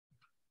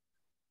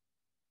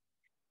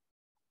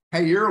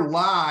Hey, you're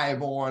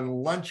live on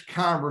Lunch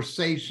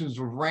Conversations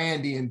with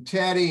Randy and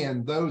Teddy.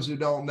 And those who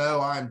don't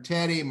know, I'm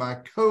Teddy. My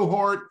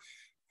cohort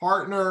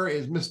partner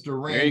is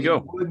Mr. Randy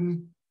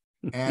Wooden.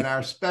 And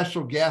our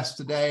special guest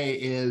today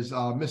is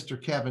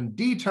Mr. Kevin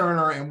D.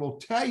 Turner. And we'll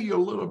tell you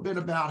a little bit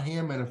about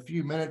him in a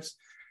few minutes.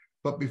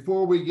 But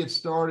before we get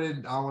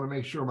started, I want to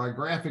make sure my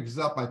graphic is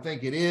up. I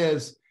think it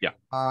is. Yeah.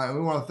 And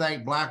we want to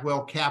thank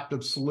Blackwell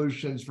Captive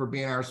Solutions for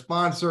being our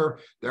sponsor.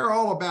 They're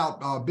all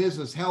about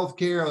business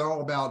healthcare. They're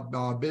all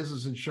about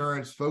business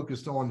insurance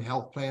focused on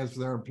health plans for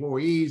their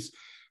employees.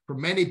 For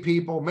many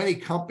people, many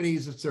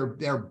companies, it's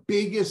their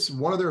biggest,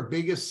 one of their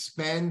biggest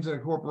spends in a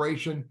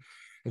corporation.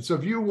 And so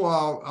if you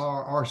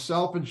are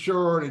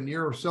self-insured and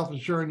you're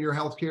self-insuring your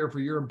healthcare for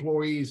your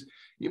employees,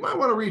 you might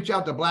want to reach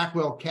out to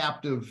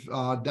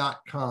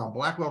blackwellcaptive.com,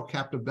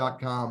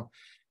 blackwellcaptive.com,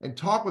 and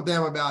talk with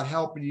them about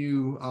helping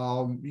you,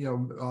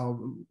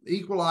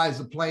 equalize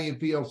the playing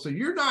field. So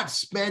you're not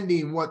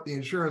spending what the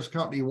insurance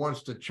company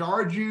wants to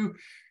charge you.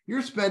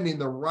 You're spending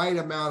the right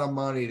amount of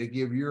money to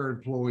give your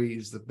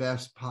employees the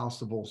best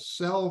possible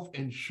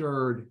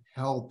self-insured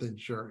health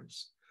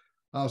insurance.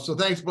 So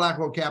thanks,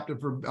 Blackwell Captive,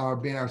 for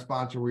being our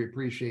sponsor. We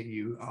appreciate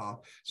you.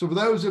 So for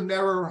those who've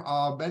never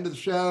been to the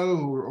show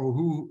or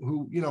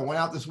who went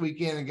out this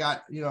weekend and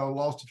got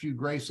lost a few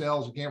gray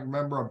cells, I can't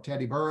remember. I'm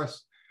Teddy Burriss.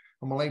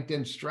 I'm a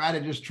LinkedIn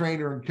strategist,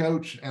 trainer, and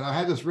coach. And I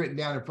have this written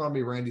down in front of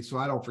me, Randy, so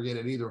I don't forget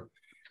it either.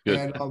 Good.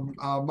 And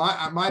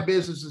my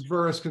business is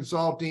Burriss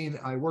Consulting.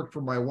 I worked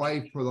for my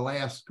wife for the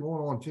last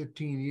going on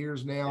 15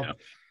 years now. Yeah.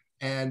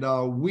 And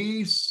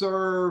we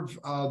serve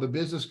the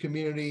business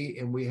community,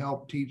 and we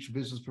help teach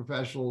business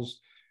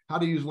professionals how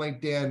to use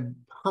LinkedIn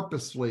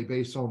purposefully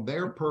based on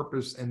their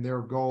purpose and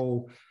their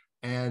goal.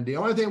 And the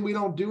only thing we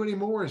don't do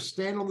anymore is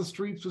stand on the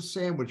streets with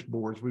sandwich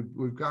boards.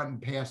 We've gotten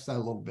past that a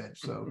little bit.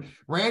 So,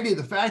 Randy,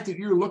 the fact that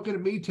you're looking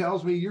at me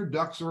tells me your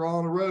ducks are all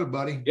on the road,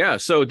 buddy. Yeah.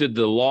 So, did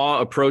the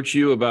law approach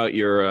you about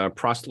your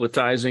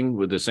proselytizing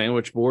with the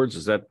sandwich boards?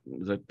 Is that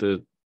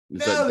the?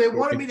 No, they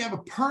wanted me to have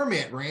a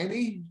permit,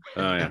 Randy.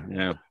 Oh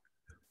yeah.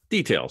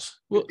 Details.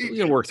 We'll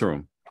work through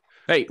them.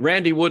 Hey,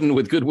 Randy Wooden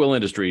with Goodwill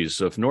Industries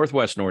of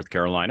Northwest North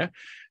Carolina,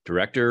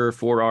 director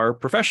for our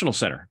professional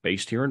center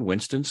based here in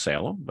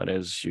Winston-Salem. But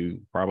as you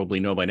probably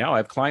know by now, I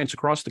have clients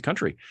across the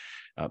country,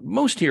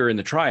 most here in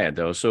the Triad,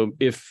 though. So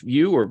if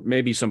you or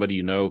maybe somebody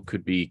you know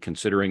could be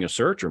considering a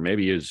search or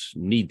maybe is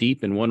knee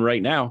deep in one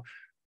right now,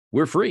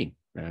 we're free.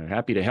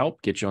 Happy to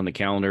help get you on the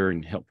calendar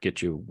and help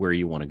get you where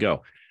you want to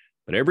go.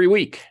 But every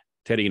week,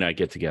 Teddy and I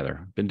get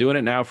together. Been doing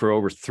it now for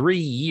over 3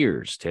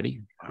 years,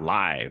 Teddy,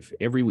 live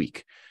every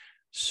week.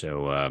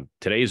 So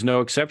today is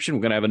no exception.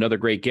 We're going to have another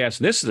great guest.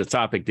 And this is a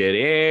topic that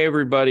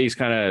everybody's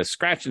kind of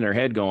scratching their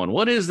head going,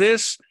 what is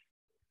this?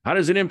 How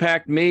does it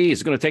impact me? Is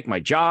it going to take my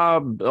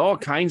job? All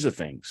kinds of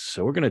things.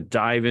 So we're going to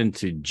dive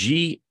into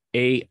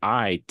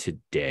GAI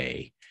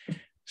today.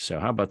 So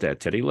how about that,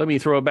 Teddy? Let me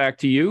throw it back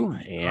to you.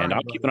 And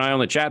I'll keep an eye on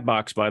the chat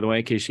box, by the way,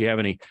 in case you have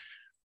any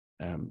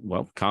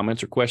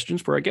comments or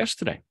questions for our guest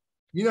today.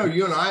 You know,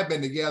 you and I have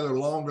been together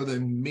longer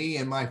than me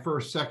and my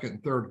first, second,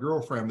 and third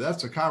girlfriend.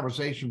 That's a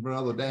conversation for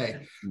another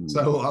day.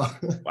 So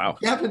wow.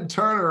 Kevin D.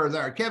 Turner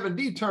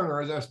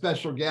is our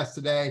special guest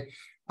today.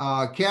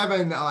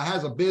 Kevin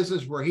has a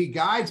business where he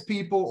guides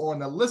people on,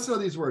 listen to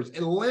these words,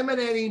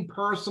 eliminating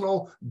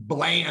personal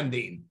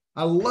blanding.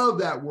 I love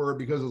that word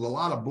because there's a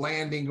lot of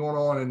blanding going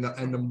on in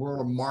the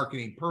world of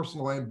marketing,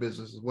 personal and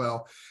business as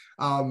well.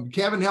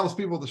 Kevin helps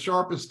people with the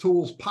sharpest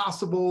tools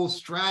possible,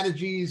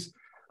 strategies,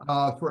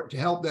 to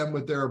help them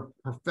with their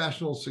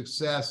professional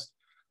success.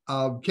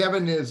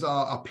 Kevin is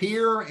a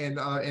peer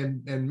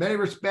in many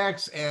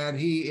respects, and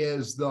he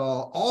is the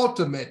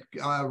ultimate,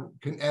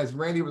 as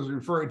Randy was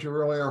referring to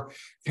earlier,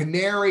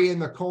 canary in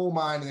the coal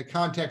mine in the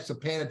context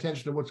of paying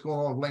attention to what's going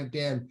on with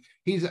LinkedIn.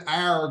 He's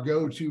our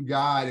go-to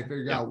guy to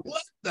figure out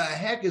what the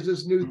heck is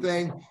this new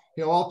thing.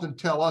 He'll often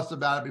tell us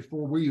about it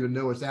before we even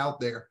know it's out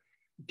there.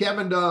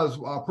 Kevin does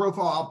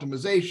profile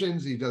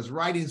optimizations. He does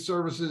writing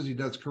services. He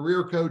does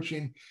career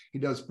coaching. He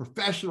does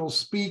professional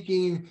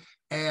speaking.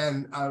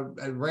 And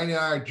Randy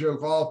and I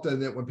joke often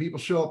that when people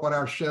show up on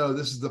our show,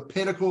 this is the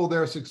pinnacle of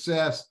their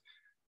success.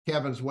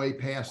 Kevin's way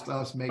past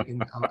us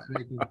making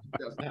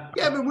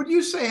Kevin, would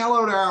you say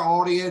hello to our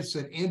audience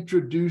and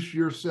introduce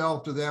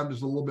yourself to them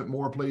just a little bit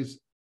more, please?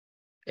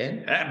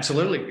 And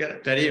absolutely.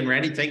 Teddy and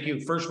Randy, thank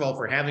you, first of all,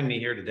 for having me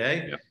here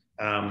today. Yep.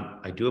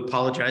 I do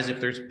apologize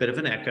if there's a bit of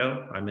an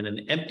echo. I'm in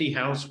an empty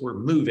house. We're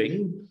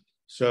moving,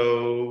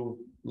 so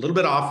a little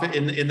bit off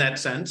in that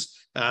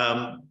sense,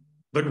 but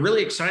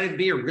really excited to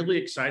be here, really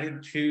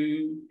excited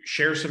to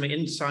share some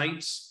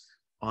insights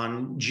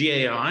on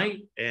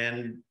GAI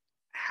and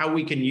how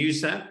we can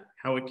use that,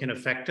 how it can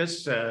affect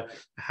us,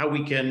 how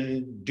we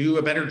can do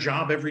a better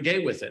job every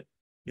day with it,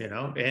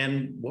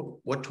 and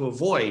what to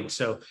avoid.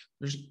 So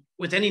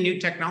with any new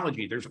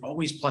technology, there's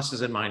always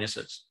pluses and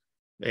minuses.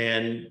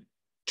 And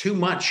too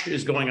much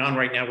is going on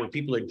right now where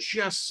people are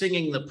just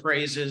singing the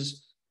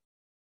praises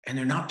and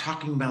they're not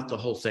talking about the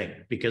whole thing,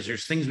 because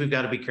there's things we've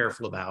got to be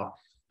careful about.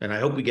 And I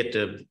hope we get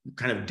to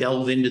kind of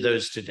delve into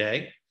those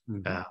today.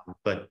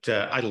 But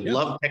I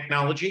love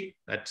technology.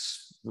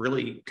 That's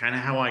really kind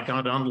of how I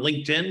got on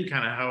LinkedIn,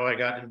 kind of how I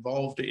got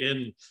involved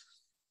in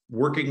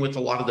working with a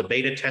lot of the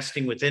beta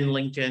testing within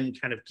LinkedIn,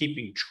 kind of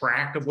keeping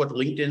track of what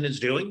LinkedIn is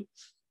doing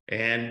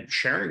and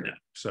sharing that.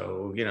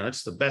 So,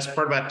 that's the best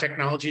part about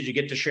technology is you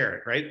get to share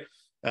it, right?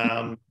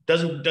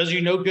 Does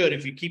you no good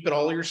if you keep it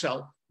all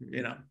yourself,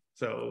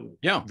 So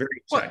very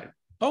excited.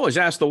 I always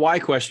ask the why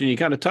question. You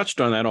kind of touched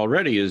on that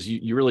already, is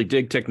you really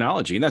dig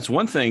technology. And that's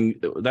one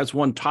thing, that's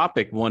one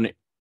topic, one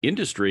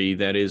industry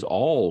that is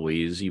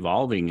always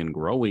evolving and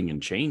growing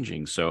and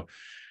changing. So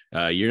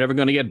you're never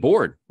going to get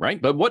bored,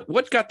 right? But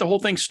what got the whole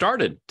thing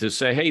started to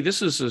say, hey,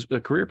 this is a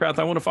career path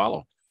I want to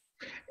follow?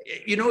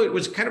 It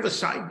was kind of a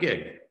side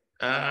gig.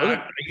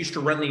 I used to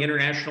run the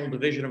international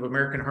division of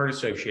American Heart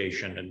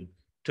Association and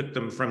took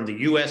them from the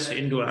US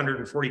into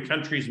 140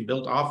 countries and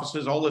built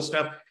offices, all this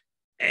stuff.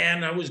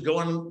 And I was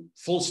going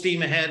full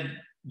steam ahead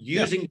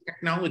using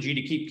technology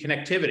to keep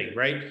connectivity,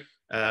 right?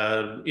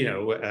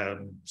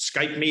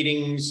 Skype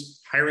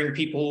meetings, hiring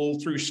people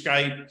through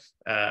Skype.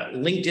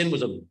 LinkedIn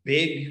was a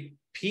big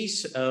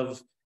piece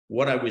of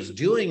what I was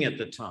doing at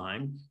the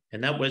time.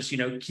 And that was,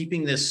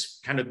 keeping this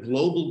kind of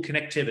global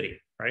connectivity,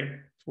 right?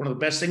 One of the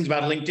best things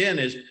about LinkedIn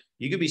is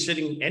you could be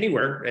sitting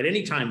anywhere at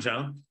any time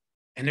zone,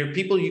 and there are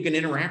people you can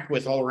interact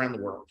with all around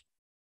the world,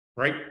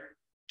 right?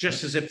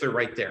 Just as if they're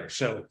right there.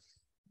 So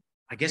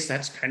I guess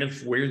that's kind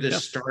of where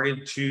this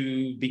started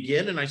to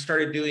begin. And I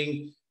started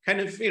doing kind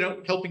of,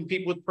 helping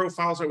people with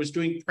profiles. I was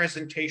doing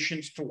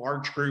presentations to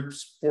large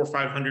groups, 400 or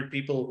 500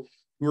 people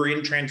who were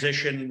in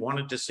transition,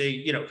 wanted to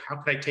say, how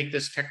could I take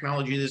this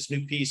technology, this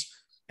new piece,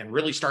 and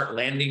really start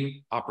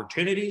landing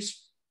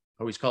opportunities?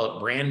 I always call it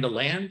brand to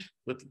land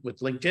with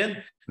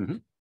LinkedIn. Mm-hmm.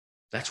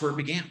 That's where it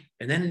began.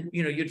 And then,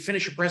 you'd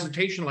finish a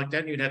presentation like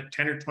that and you'd have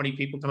 10 or 20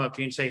 people come up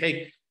to you and say,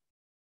 hey,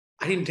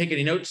 I didn't take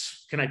any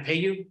notes. Can I pay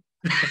you?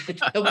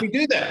 Help me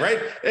do that, right?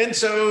 And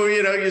so,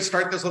 you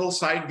start this little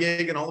side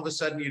gig and all of a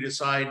sudden you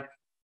decide,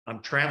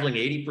 I'm traveling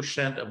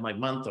 80% of my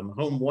month. I'm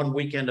home one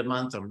weekend a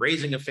month. I'm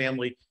raising a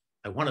family.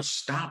 I want to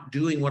stop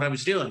doing what I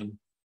was doing.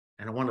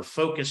 And I want to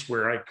focus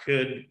where I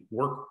could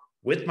work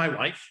with my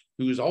wife,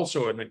 who is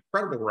also an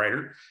incredible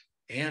writer,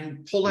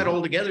 and pull that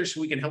all together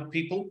so we can help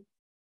people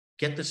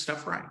get this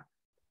stuff right.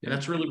 And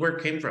that's really where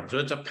it came from. So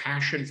it's a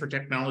passion for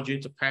technology.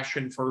 It's a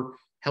passion for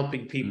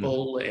helping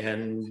people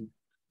and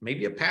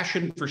maybe a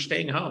passion for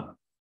staying home.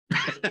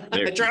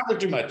 I travel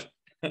too much.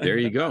 There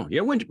you go.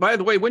 Yeah. By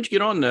the way, when'd you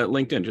get on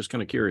LinkedIn? Just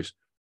kind of curious.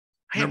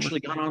 I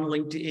actually got on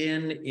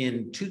LinkedIn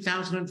in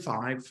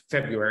 2005,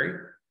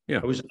 February.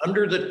 Yeah. I was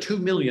under the 2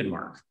 million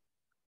mark.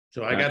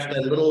 So I got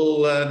that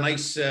little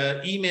nice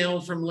email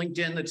from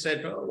LinkedIn that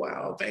said, oh,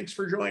 wow, thanks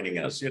for joining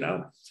us.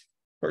 Of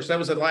course, that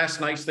was the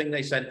last nice thing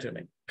they said to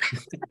me.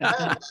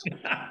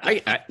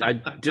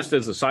 I just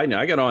as a side note,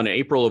 I got on in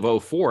April of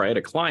 2004. I had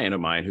a client of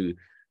mine who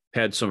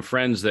had some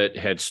friends that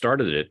had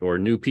started it or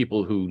knew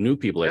people who knew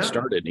people had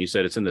started. And he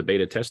said it's in the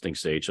beta testing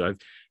stage. So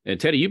and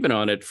Teddy, you've been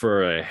on it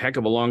for a heck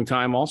of a long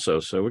time also.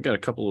 So we've got a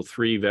couple of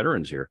 3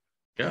 veterans here.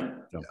 Yeah.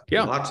 So,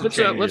 yeah.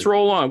 Let's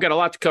roll on. We've got a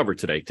lot to cover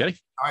today, Teddy.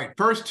 All right.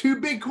 First 2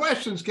 big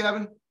questions,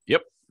 Kevin.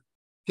 Yep.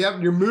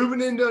 Kevin, you're moving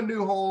into a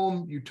new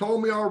home. You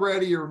told me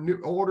already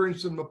you're ordering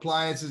some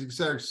appliances,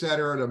 et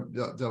cetera,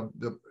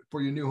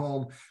 for your new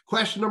home.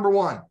 Question number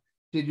 1,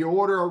 did you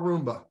order a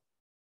Roomba?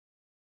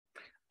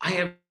 I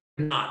have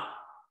not.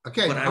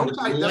 Okay.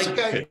 That's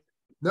okay.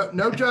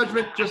 No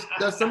judgment. Just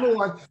that's number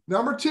 1.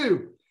 Number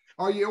 2,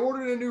 are you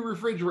ordering a new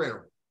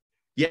refrigerator?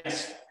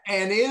 Yes.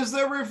 And is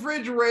the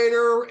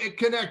refrigerator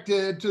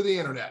connected to the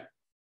internet?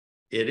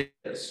 It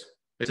is.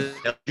 It's an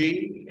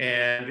LG,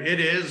 and it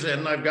is.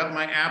 And I've got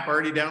my app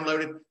already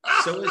downloaded.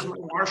 So is my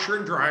washer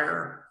and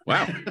dryer.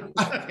 Wow.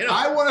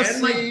 I want to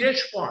see my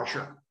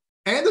dishwasher.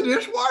 And the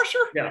dishwasher?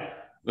 Yeah.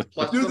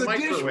 Plus do the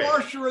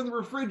dishwasher and the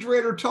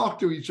refrigerator talk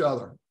to each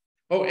other?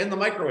 Oh, and the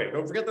microwave.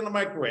 Don't forget the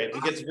microwave.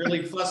 It gets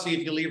really fussy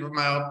if you leave them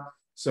out.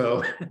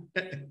 So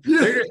they're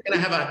just going to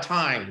have a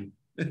time.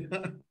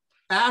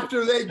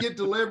 After they get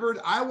delivered,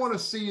 I want to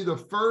see the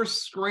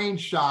first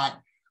screenshot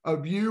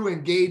of you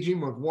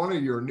engaging with one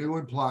of your new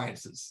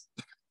appliances.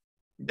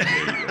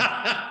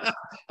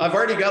 I've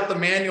already got the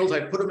manuals. I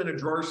put them in a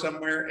drawer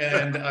somewhere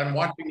and I'm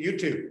watching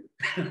YouTube.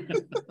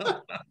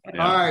 All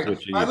right,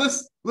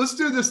 let's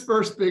do this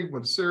first big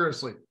one.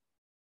 Seriously.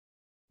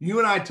 You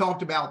and I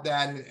talked about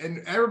that,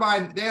 and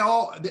everybody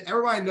know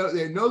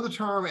the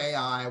term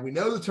AI. We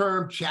know the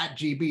term Chat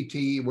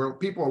GPT, where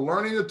people are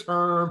learning the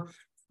term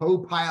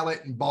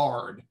Copilot and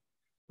Bard.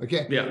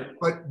 Okay. Yeah.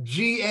 But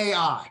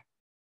GAI,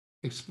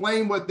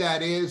 explain what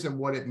that is and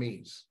what it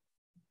means.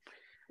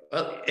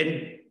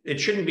 And it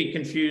shouldn't be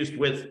confused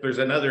with, there's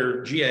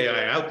another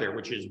GAI out there,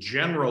 which is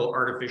general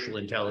artificial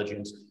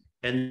intelligence.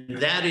 And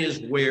that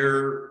is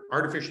where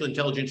artificial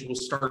intelligence will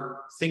start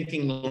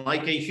thinking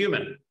like a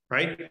human,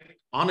 right?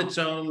 On its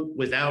own,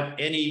 without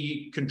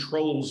any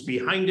controls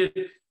behind it.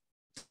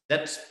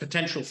 That's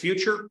potential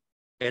future.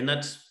 And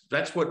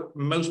that's what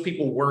most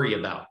people worry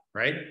about,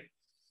 right?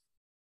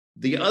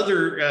 The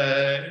other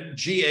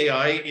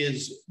GAI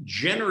is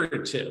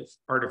generative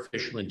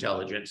artificial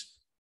intelligence.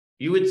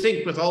 You would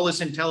think with all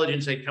this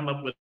intelligence, they'd come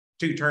up with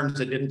two terms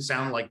that didn't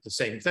sound like the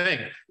same thing,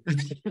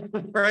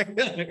 right?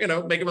 You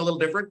know, make them a little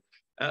different.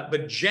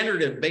 But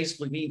generative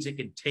basically means it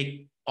can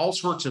take all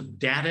sorts of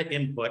data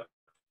input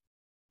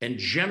and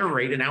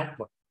generate an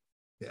output,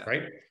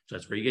 right? So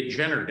that's where you get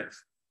generative.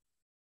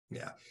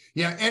 Yeah.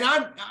 And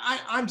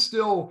I'm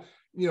still,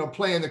 you know,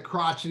 playing the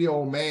crotchety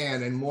old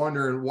man and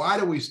wondering, why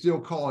do we still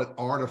call it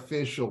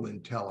artificial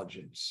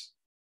intelligence?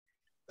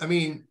 I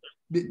mean,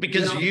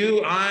 because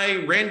you,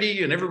 I,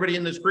 Randy, and everybody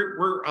in this group,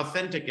 we're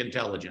authentic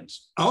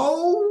intelligence.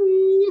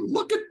 Oh,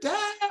 look at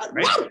that.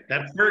 Right?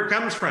 That's where it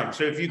comes from.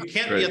 So if you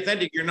can't be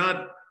authentic, you're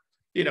not,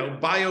 you know,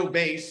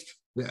 bio-based.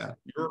 Yeah.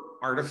 You're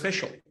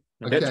artificial.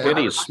 Okay.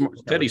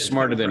 Teddy's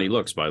smarter than he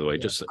looks, by the way,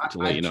 just to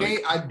let you know.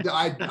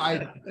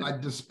 I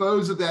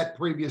dispose of that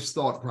previous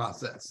thought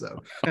process.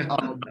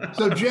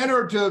 So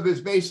generative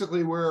is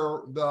basically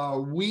where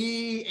the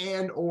we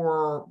and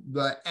or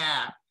the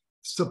app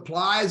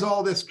supplies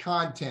all this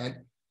content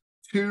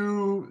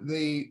to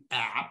the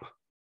app,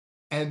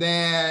 and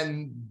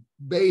then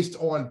based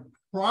on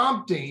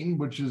prompting,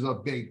 which is a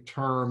big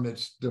term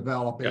that's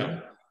developing,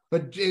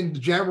 but in the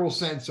general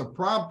sense of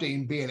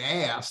prompting, being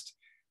asked,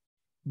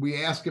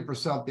 we ask it for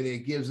something,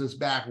 it gives us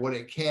back what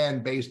it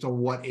can based on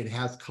what it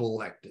has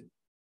collected.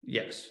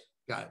 Yes.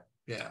 Got it.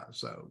 Yeah.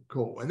 So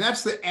cool. And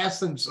that's the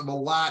essence of a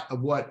lot of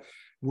what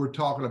we're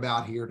talking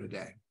about here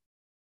today.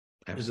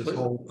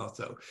 Absolutely.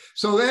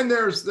 So then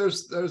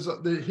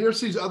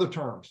here's these other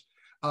terms: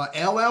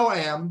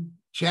 LLM,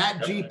 Chat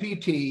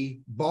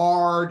GPT,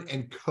 Bard,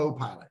 and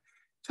Copilot.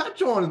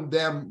 Touch on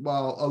them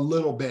a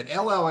little bit.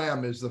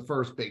 LLM is the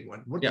first big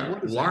one. What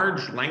is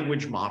large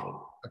language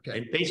model. Okay.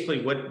 And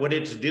basically what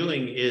it's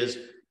doing is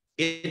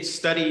it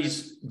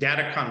studies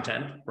data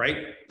content, right,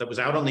 that was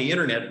out on the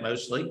internet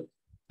mostly,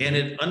 and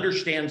it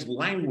understands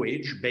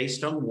language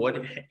based on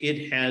what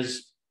it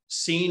has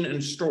seen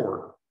and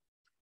stored.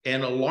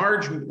 And a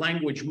large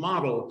language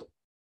model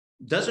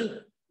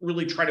doesn't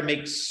really try to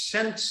make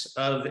sense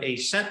of a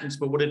sentence,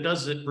 but what it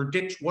does is it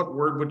predicts what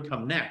word would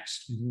come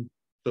next. Mm-hmm.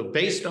 So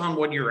based on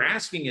what you're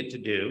asking it to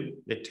do,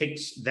 it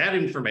takes that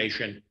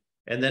information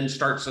and then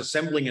starts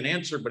assembling an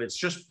answer, but it's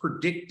just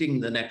predicting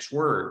the next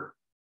word.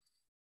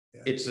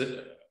 Yeah. It's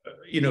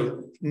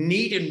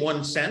neat in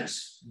one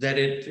sense that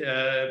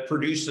it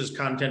produces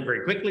content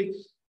very quickly,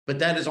 but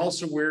that is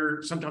also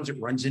where sometimes it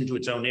runs into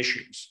its own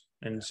issues.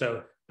 And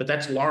so, but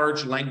that's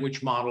large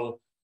language model.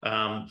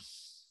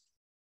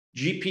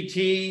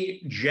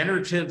 GPT,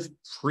 generative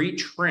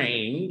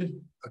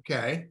pre-trained.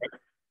 Okay.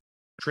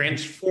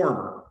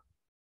 Transformer.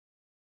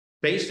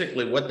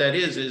 Basically what that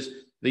is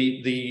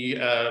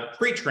the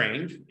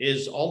pre-trained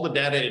is all the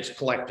data it's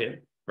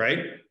collected, right?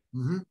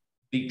 Mm-hmm.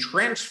 The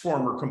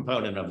transformer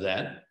component of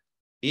that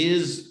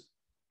is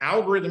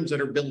algorithms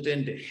that are built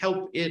in to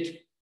help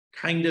it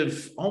kind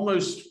of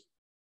almost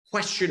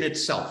question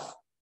itself,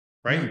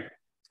 right? Mm-hmm.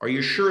 Are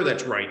you sure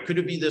that's right? Could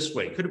it be this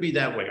way? Could it be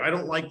that way? I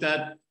don't like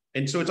that.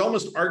 And so it's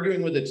almost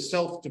arguing with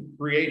itself to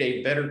create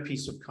a better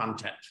piece of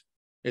content,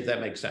 if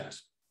that makes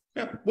sense.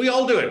 Yeah, we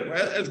all do it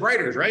as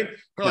writers, right?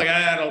 We're like,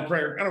 I don't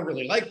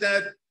really like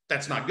that.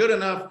 That's not good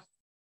enough.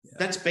 Yeah.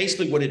 That's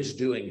basically what it's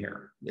doing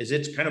here, is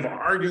it's kind of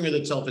arguing with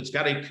itself. It's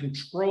got a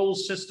control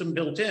system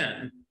built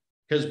in,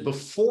 because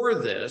before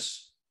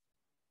this,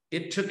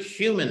 it took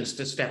humans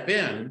to step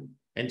in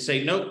and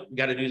say, nope,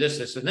 got to do this,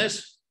 this, and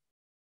this.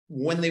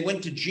 When they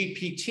went to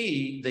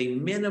GPT, they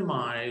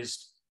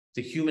minimized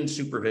the human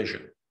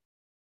supervision,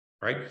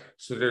 right?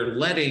 So they're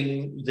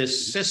letting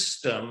this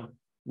system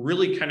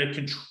really kind of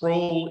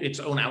control its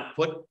own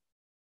output.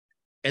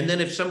 And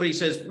then if somebody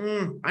says,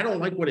 I don't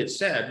like what it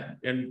said,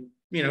 and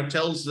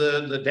tells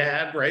the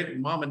dad, right,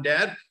 mom and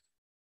dad,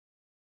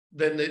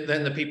 then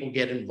the people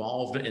get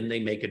involved and they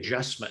make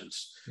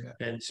adjustments. Yeah.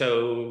 And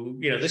so,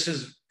 this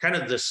is kind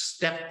of the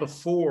step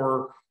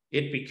before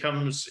it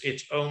becomes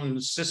its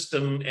own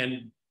system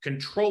and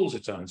controls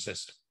its own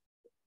system.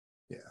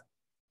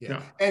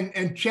 Yeah.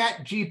 And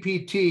Chat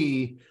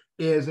GPT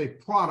is a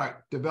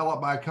product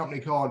developed by a company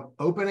called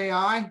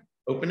OpenAI.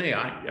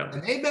 OpenAI, yeah.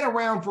 And they've been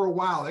around for a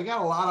while. They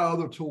got a lot of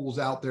other tools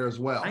out there as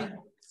well. I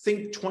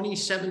think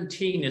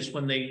 2017 is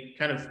when they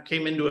kind of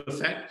came into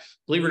effect.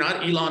 Believe it or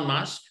not, Elon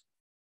Musk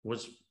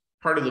was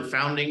part of the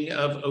founding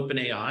of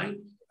OpenAI.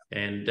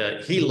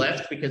 And he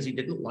left because he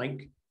didn't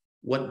like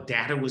what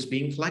data was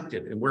being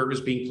collected and where it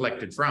was being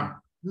collected from.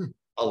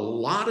 A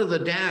lot of the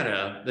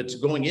data that's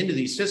going into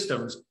these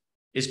systems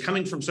is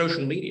coming from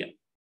social media.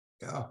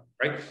 Yeah.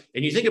 Right.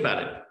 And you think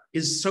about it,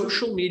 is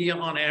social media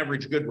on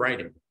average good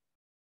writing?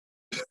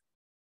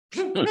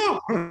 No.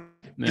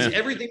 Is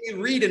everything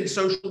you read in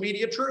social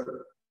media true?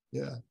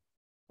 Yeah.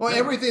 Well,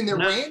 everything that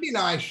Randy and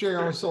I share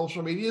on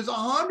social media is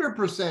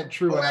 100%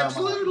 true. Oh,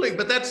 absolutely.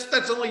 But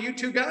that's only you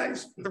two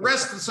guys. The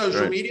rest of the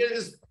social media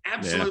is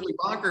absolutely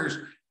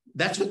bonkers.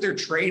 That's what they're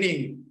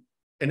training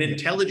an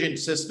intelligent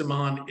system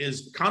on,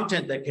 is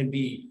content that can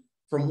be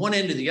from one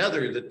end to the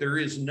other, that there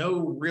is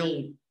no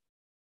real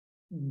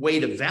way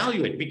to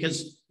value it,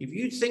 because if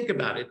you think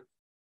about it,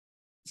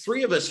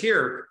 three of us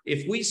here,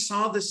 if we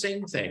saw the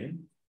same thing,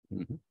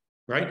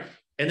 right,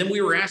 and then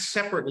we were asked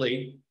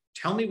separately,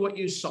 tell me what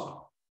you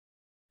saw,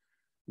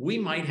 we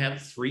might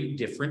have three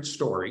different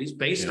stories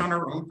based on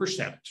our own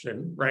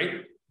perception,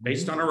 right?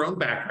 Based on our own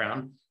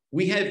background.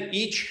 We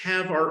each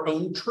have our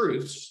own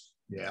truths.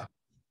 Yeah.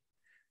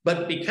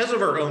 But because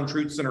of our own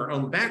truths and our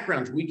own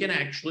backgrounds, we can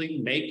actually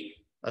make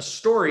a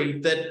story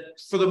that,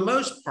 for the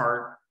most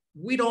part,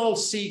 we'd all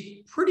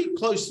see pretty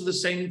close to the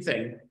same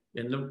thing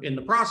in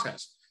the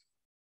process.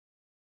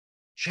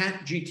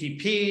 Chat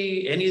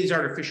GTP, any of these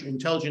artificial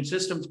intelligence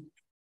systems,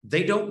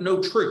 they don't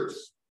know truth.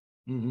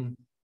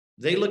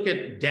 They look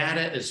at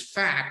data as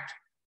fact,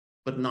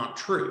 but not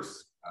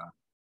truth.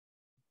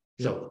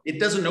 So it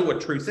doesn't know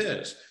what truth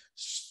is.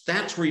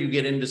 That's where you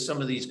get into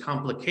some of these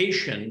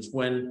complications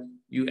when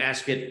you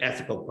ask it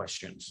ethical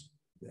questions.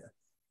 Yeah.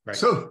 Right.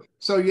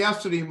 So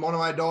yesterday, one of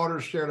my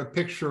daughters shared a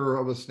picture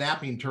of a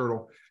snapping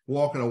turtle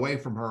walking away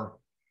from her.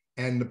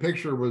 And the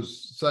picture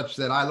was such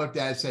that I looked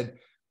at it and said,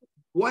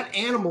 what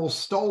animal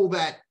stole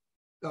that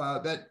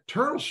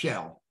turtle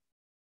shell?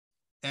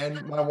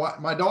 And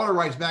my daughter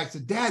writes back and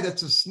said, Dad,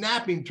 that's a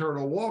snapping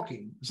turtle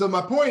walking. So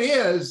my point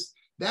is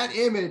that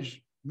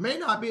image may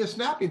not be a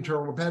snapping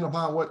turtle, depending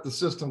upon what the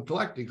system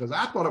collected, because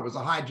I thought it was a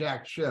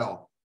hijacked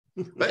shell.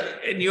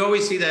 And you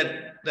always see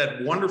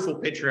that wonderful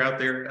picture out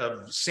there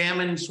of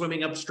salmon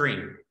swimming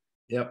upstream.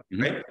 Yep.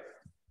 Right.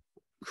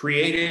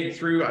 Created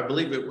through, I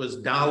believe it was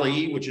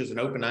DALL-E, which is an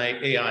open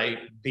AI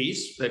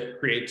piece that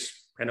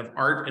creates kind of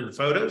art and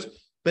photos.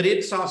 But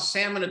it saw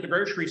salmon at the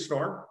grocery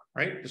store,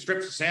 right? The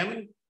strips of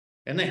salmon.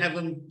 And they have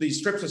these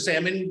strips of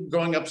salmon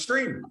going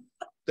upstream.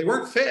 They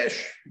weren't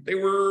fish, they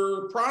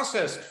were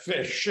processed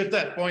fish at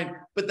that point,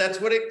 but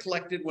that's what it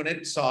collected when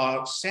it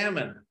saw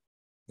salmon.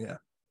 Yeah.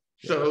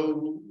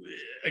 So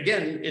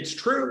again, it's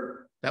true.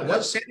 That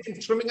was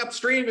salmon swimming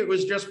upstream. It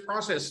was just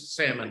processed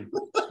salmon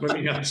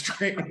swimming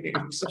upstream.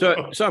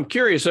 So I'm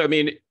curious. I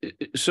mean,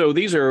 so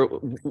these are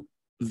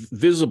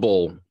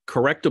visible,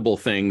 correctable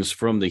things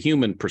from the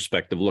human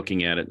perspective,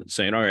 looking at it and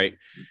saying, all right,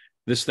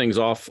 this thing's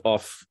off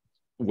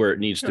where it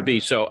needs to be.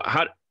 So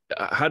how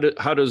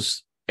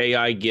does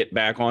AI get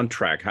back on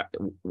track?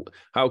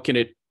 How can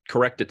it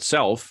correct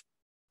itself,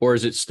 or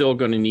is it still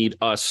going to need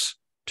us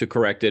to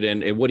correct it?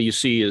 And what do you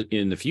see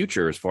in the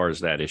future as far as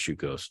that issue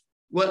goes?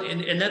 Well,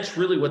 and that's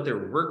really what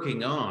they're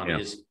working on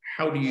is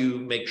how do you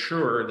make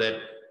sure that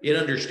it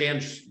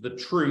understands the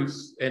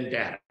truth and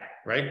data,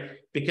 right?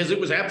 Because it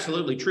was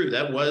absolutely true.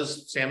 That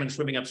was salmon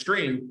swimming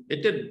upstream.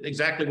 It did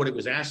exactly what it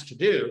was asked to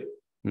do.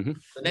 The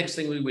next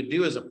thing we would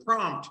do as a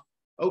prompt,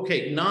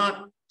 okay,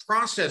 not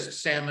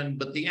processed salmon,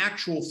 but the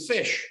actual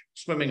fish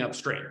swimming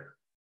upstream.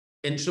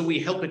 And so we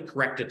help it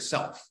correct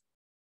itself.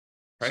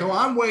 Right? So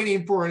I'm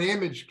waiting for an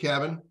image,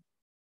 Kevin,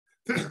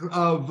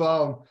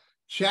 of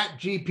Chat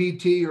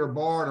GPT or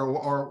Bard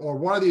or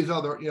one of these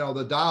other,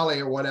 the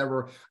DALL-E or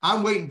whatever.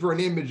 I'm waiting for an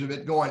image of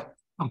it going,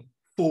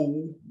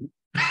 fool.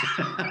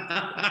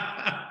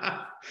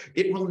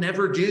 It will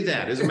never do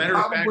that. As a matter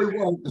of fact,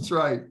 won't. That's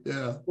right.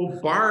 Yeah.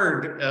 Well,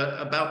 Bard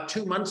about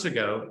 2 months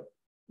ago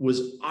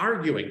was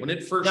arguing when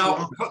it first.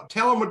 Now,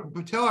 tell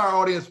our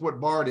audience what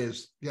Bard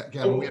is. Yeah,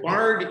 Kevin.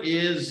 Bard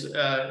is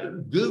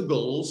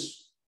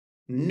Google's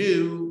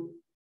new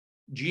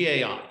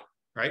GAI,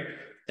 right?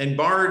 And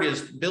Bard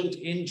is built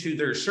into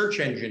their search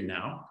engine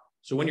now.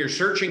 So when you're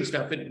searching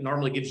stuff, it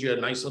normally gives you a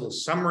nice little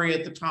summary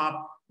at the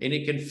top, and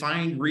it can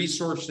find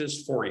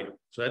resources for you.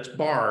 So that's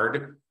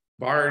Bard.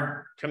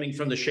 Bard coming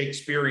from the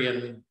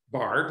Shakespearean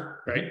Bard,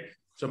 right?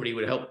 Somebody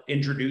would help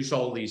introduce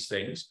all these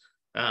things.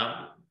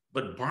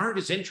 But Bard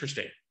is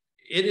interesting.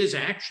 It is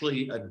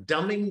actually a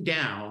dumbing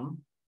down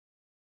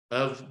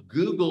of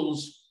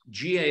Google's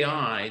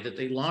GAI that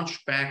they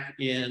launched back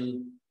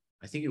in,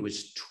 I think it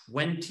was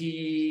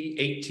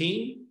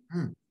 2018,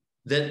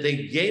 that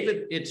they gave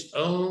it its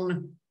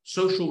own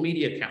social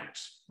media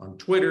accounts on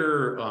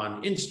Twitter,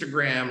 on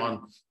Instagram,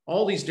 on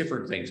all these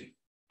different things.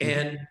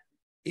 And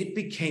it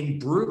became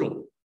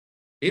brutal.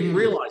 It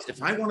realized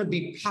if I want to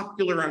be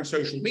popular on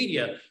social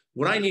media,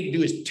 what I need to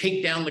do is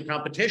take down the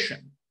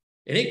competition.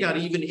 And it got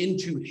even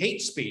into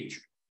hate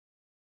speech,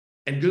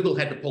 and Google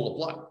had to pull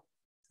the plug.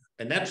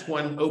 And that's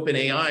when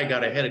OpenAI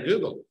got ahead of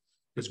Google,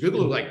 because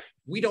Google was like,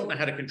 we don't know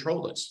how to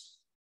control this.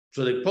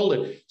 So they pulled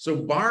it. So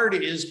Bard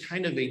is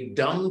kind of a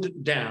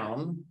dumbed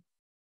down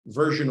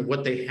version of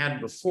what they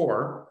had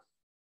before.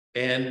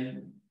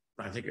 And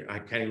I think, I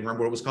can't even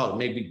remember what it was called,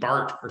 maybe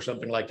Bart or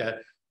something like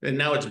that. And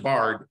now it's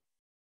Bard.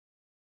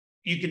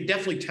 You can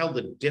definitely tell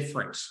the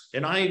difference.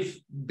 And I've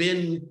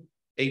been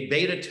a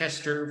beta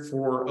tester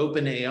for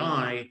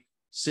OpenAI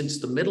since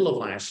the middle of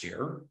last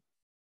year,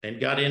 and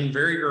got in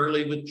very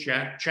early with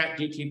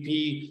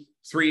ChatGPT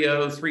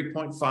 3.0,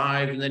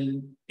 3.5, and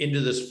then into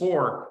this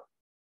 4.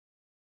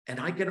 And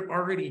I can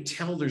already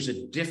tell there's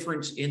a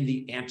difference in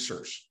the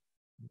answers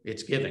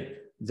it's giving,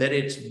 that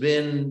it's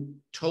been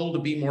told to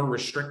be more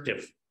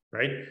restrictive,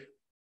 right?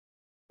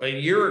 A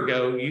year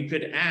ago, you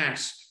could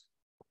ask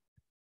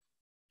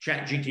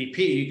ChatGPT,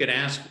 you could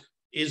ask,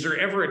 is there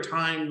ever a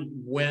time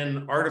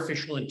when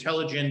artificial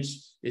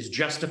intelligence is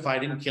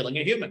justified in killing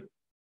a human?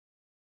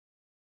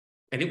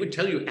 And it would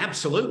tell you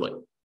absolutely.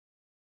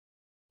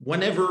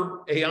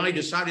 Whenever AI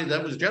decided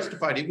that was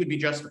justified, it would be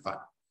justified.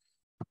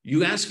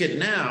 You ask it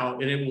now,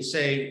 and it will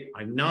say,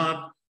 I'm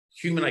not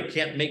human. I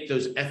can't make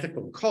those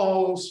ethical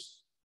calls,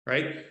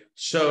 right?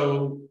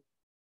 So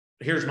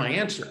here's my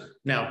answer.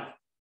 Now,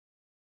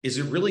 is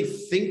it really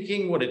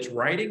thinking what it's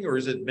writing, or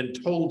has it been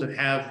told to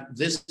have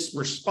this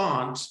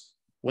response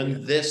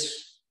when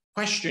this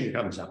question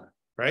comes up,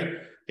 right?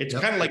 It's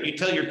kind of like you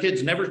tell your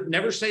kids,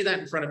 never say that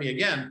in front of me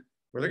again,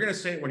 or they're going to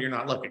say it when you're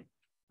not looking,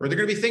 or they're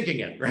going to be thinking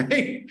it,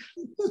 right?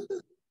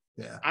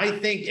 Yeah. I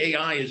think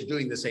AI is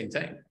doing the same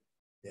thing.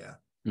 Yeah.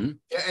 Mm-hmm.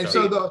 And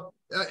so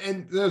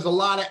and there's a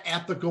lot of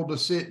ethical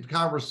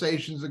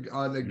conversations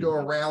that go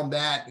around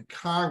that.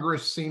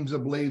 Congress seems to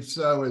believe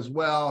so as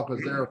well,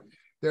 because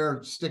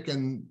they're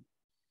sticking.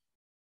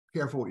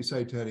 Careful what you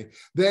say, Teddy.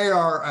 They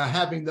are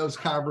having those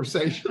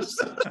conversations.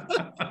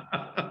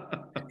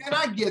 And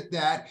I get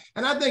that.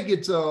 And I think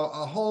it's a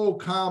whole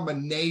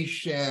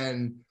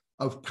combination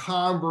of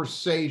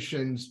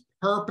conversations,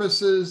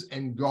 purposes,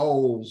 and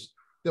goals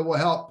that will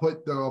help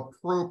put the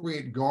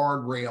appropriate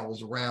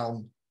guardrails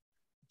around,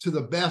 to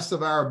the best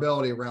of our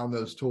ability, around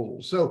those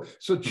tools. So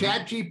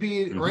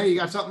ChatGPT, Ray, you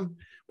got something?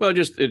 Well,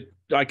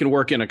 I can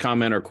work in a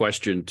comment or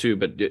question too,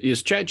 but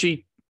is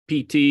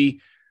ChatGPT,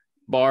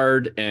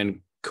 Bard, and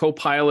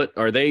Copilot,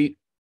 are they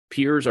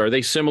peers? Are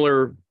they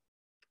similar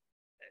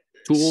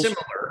tools?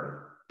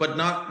 Similar, but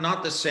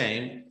not the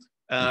same.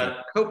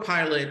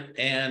 Copilot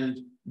and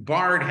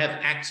Bard have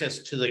access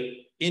to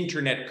the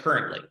internet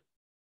currently.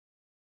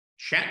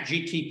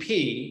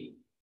 ChatGPT,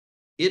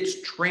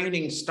 its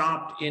training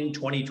stopped in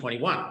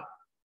 2021.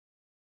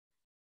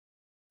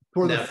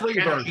 For the free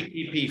version.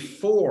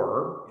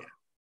 ChatGPT-4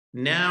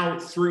 now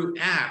through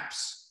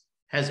apps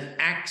has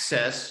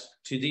access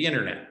to the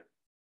internet,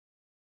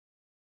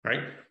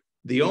 right?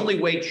 The only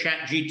way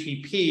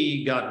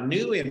ChatGPT got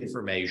new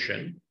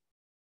information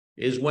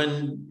is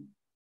when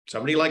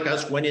somebody like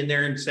us went in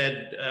there and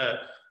said,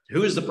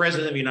 who is the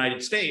president of the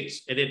United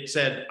States? And it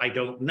said, I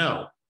don't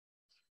know.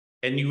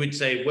 And you would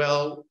say,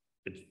 well,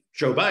 it's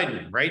Joe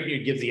Biden, right?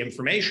 You'd give the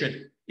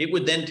information. It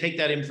would then take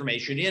that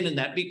information in, and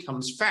that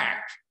becomes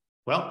fact.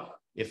 Well,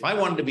 if I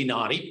wanted to be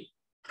naughty,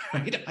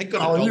 right, I could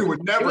have you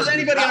would never. It was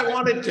anybody I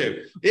wanted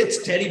to.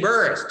 It's Teddy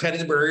Burriss. Teddy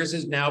Burriss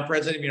is now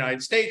president of the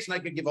United States, and I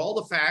could give all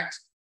the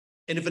facts.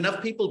 And if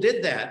enough people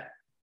did that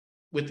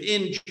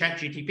within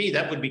ChatGPT,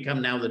 that would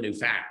become now the new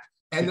fact.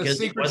 And because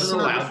the Secret it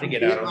wasn't allowed to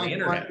get out on the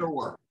internet.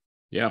 Door.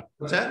 Yeah.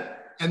 What's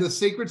that? And the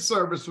Secret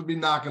Service would be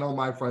knocking on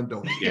my front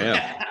door.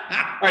 Yeah.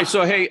 All right.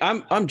 So, hey,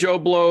 I'm Joe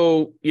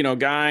Blow,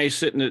 guy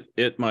sitting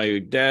at my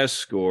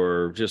desk,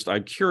 or just,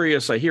 I'm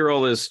curious. I hear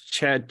all this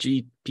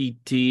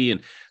ChatGPT.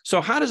 And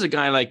so how does a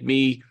guy like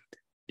me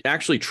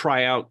actually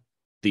try out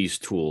these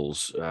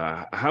tools?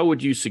 How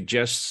would you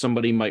suggest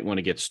somebody might want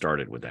to get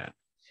started with that?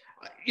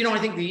 I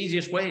think the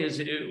easiest way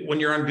is when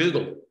you're on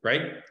Google,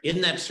 right?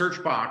 In that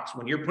search box,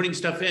 when you're putting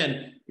stuff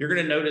in, you're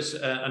going to notice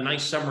a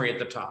nice summary at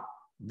the top.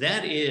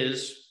 That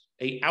is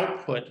an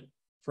output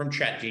from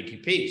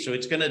ChatGPT. So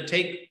it's going to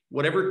take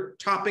whatever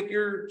topic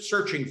you're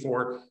searching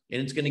for,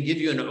 and it's going to give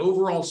you an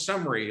overall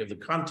summary of the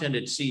content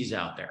it sees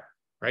out there,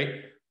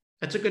 right?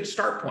 That's a good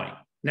start point.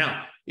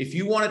 Now, if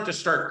you want it to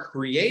start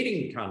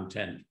creating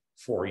content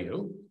for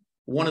you,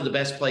 one of the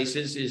best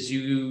places is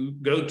you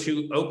go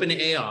to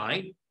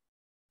OpenAI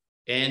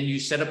and you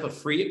set up a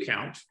free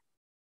account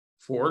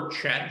for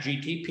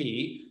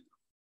ChatGPT.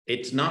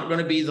 It's not going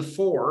to be the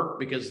 4,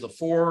 because the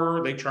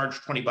 4, they charge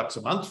 $20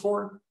 a month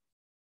for.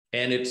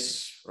 And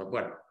it's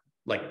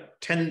like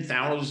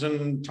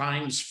 10,000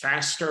 times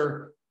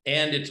faster.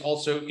 And it's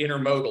also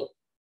intermodal.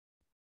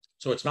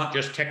 So it's not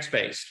just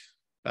text-based.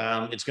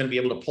 It's going to be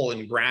able to pull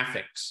in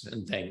graphics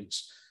and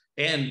things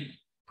and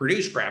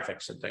produce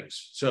graphics and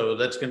things. So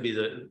that's going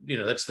to be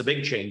that's the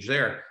big change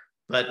there.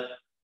 But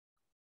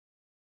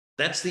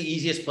that's the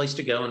easiest place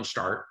to go and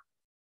start.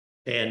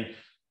 And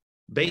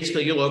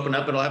basically you'll open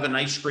up, it'll have a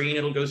nice screen.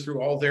 It'll go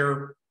through all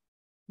their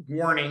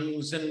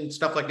warnings and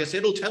stuff like this.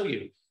 It'll tell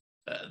you,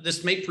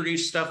 this may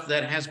produce stuff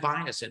that has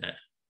bias in it.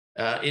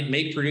 It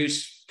may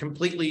produce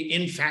completely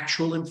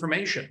infactual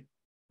information,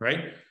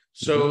 right?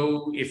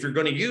 So if you're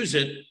going to use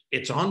it,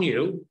 it's on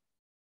you.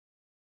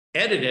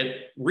 Edit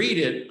it, read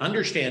it,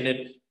 understand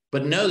it,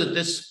 but know that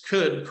this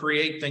could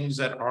create things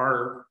that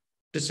are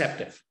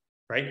deceptive,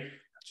 right?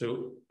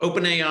 So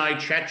OpenAI,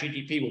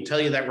 ChatGPT will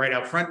tell you that right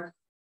out front.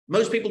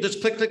 Most people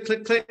just click, click,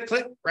 click, click,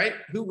 click, right?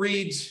 Who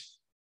reads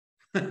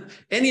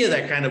any of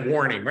that kind of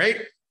warning,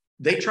 right?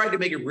 They tried to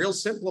make it real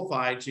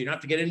simplified so you don't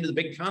have to get into the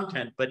big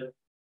content, but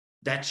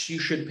you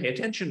should pay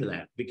attention to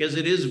that because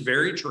it is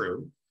very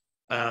true.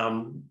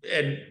 And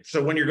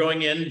so when you're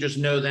going in, just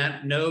know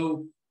that,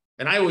 and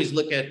I always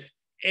look at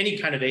any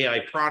kind of AI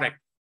product,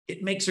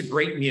 it makes a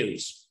great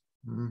muse,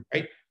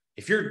 right?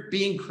 If you're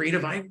being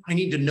creative, I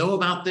need to know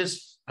about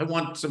this. I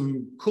want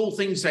some cool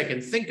things I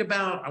can think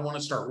about. I want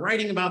to start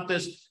writing about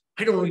this.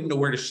 I don't even know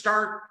where to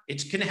start.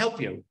 It's going to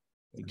help you.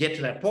 You get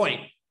to that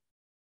point.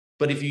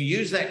 But if you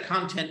use that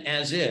content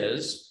as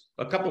is,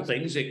 a couple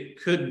things,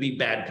 it could be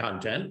bad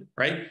content,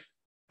 right?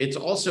 It's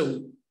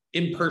also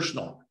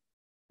impersonal.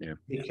 Yeah.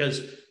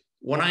 Because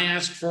when I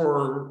ask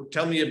for,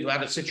 tell me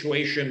about a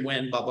situation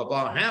when blah, blah,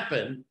 blah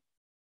happened,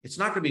 it's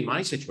not going to be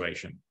my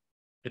situation.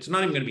 It's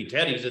not even going to be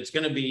Teddy's. It's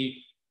going to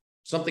be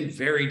something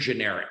very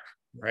generic,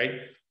 right?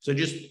 So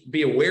just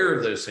be aware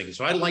of those things.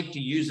 So I like to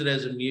use it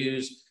as a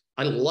muse.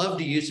 I love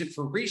to use it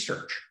for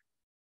research.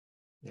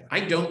 Yeah.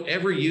 I don't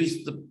ever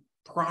use the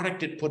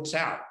product it puts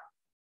out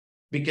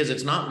because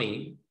it's not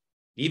me.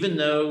 Even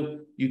though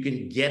you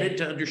can get it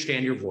to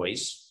understand your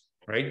voice,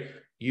 right?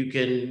 You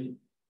can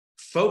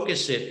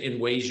focus it in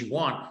ways you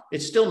want.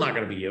 It's still not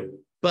going to be you,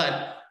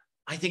 but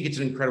I think it's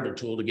an incredible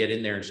tool to get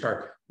in there and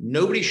start.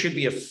 Nobody should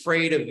be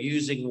afraid of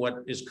using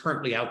what is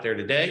currently out there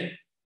today,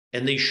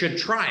 and they should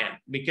try it,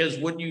 because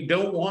what you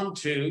don't want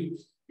to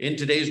in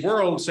today's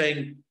world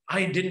saying,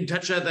 I didn't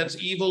touch that, that's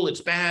evil,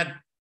 it's bad,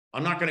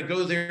 I'm not going to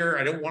go there,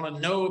 I don't want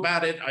to know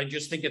about it, I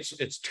just think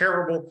it's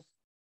terrible.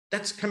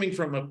 That's coming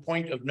from a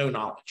point of no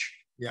knowledge.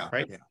 Yeah.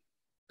 Right. Yeah.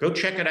 Go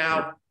check it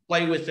out,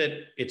 play with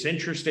it. It's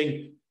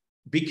interesting.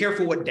 Be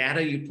careful what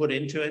data you put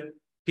into it.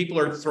 People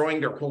are throwing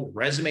their whole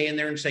resume in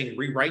there and saying,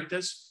 rewrite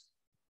this.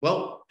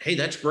 Well, hey,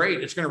 that's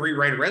great. It's going to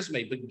rewrite a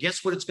resume, but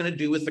guess what it's going to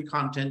do with the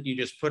content you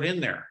just put in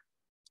there?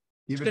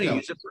 It's going to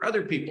use it for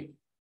other people.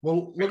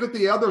 Well, look at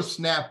the other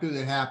snafu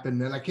that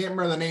happened, and I can't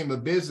remember the name of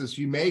the business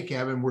you make,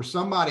 Kevin, where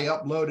somebody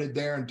uploaded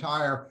their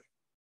entire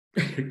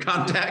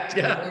contact,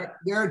 yeah,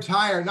 their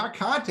entire, not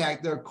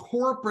contact, their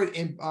corporate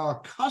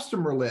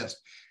customer list.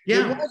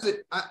 Yeah,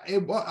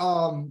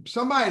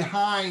 somebody at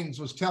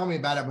Heinz was telling me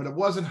about it, but it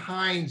wasn't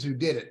Heinz who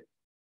did it.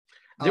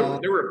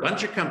 There were a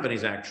bunch of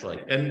companies actually,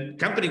 and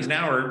companies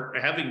now are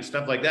having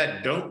stuff like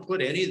that. Don't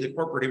put any of the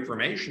corporate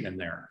information in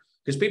there,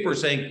 because people are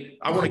saying,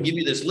 I want to give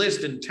you this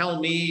list and tell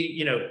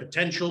me,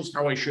 potentials,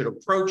 how I should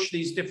approach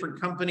these different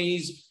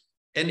companies.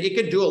 And it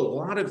could do a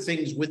lot of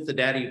things with the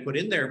data you put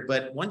in there,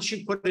 but once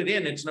you put it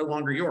in, it's no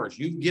longer yours.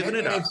 You've given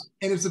it up.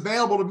 And it's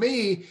available to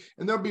me.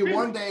 And there'll be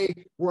one day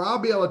where I'll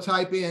be able to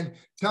type in,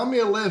 tell me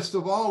a list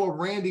of all of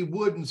Randy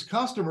Wooden's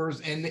customers,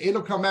 and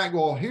it'll come back and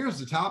go, here's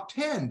the top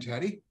 10,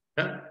 Teddy.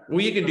 Yeah.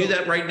 Well, you can do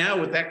that right now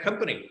with that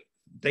company.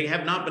 They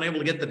have not been able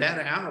to get the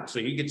data out. So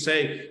you could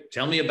say,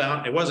 tell me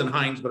about, it wasn't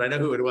Heinz, but I know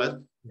who it was.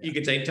 Yeah. You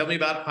could say, tell me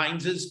about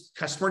Heinz's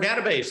customer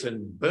database,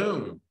 and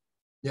boom.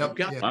 Yep.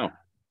 Yeah. Wow.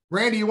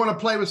 Randy, you want to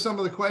play with some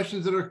of the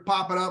questions that are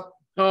popping up?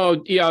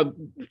 Oh, yeah.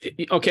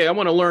 Okay. I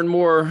want to learn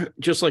more,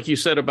 just like you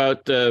said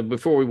about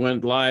before we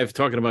went live,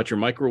 talking about your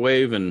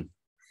microwave and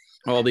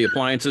all the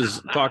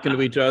appliances talking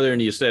to each other.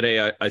 And you said,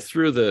 hey, I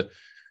threw the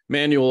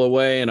manual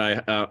away and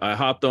I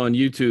hopped on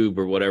YouTube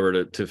or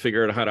whatever to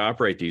figure out how to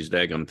operate these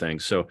daggum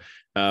things. So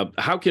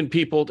how can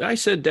people, I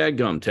said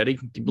daggum, Teddy,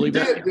 do you believe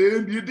that? You did,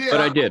 dude. You did.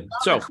 But I did.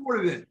 I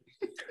recorded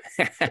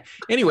it.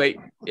 Anyway,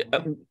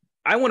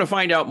 I want to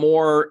find out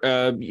more,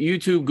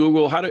 YouTube,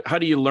 Google, how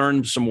do you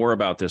learn some more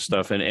about this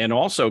stuff? And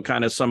also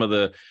kind of some of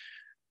the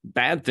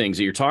bad things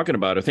that you're talking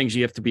about are things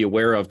you have to be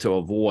aware of to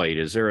avoid.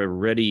 Is there a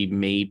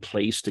ready-made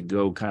place to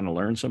go kind of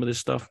learn some of this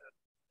stuff?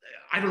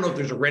 I don't know if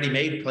there's a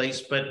ready-made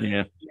place, but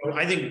yeah.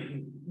 I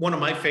think one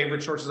of my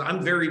favorite sources,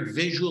 I'm very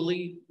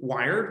visually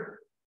wired.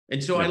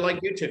 And so I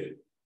like YouTube.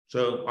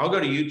 So I'll go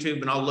to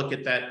YouTube and I'll look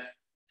at that.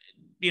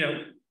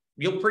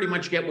 You'll pretty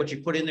much get what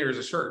you put in there as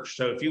a search.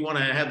 So if you want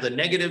to have the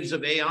negatives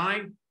of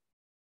AI,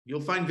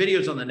 you'll find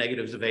videos on the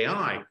negatives of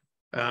AI.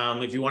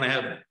 If you want to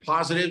have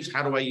positives,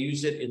 how do I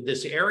use it in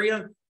this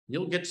area?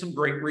 You'll get some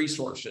great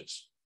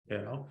resources.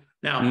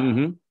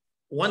 Now,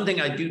 one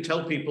thing I do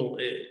tell people,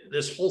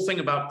 this whole thing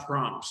about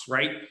prompts,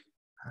 right?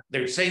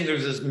 They're saying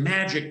there's this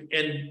magic,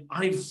 and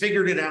I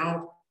figured it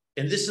out.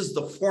 And this is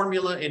the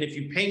formula. And if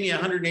you pay me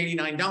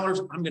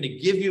 $189, I'm going to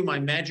give you my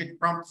magic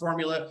prompt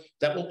formula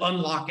that will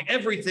unlock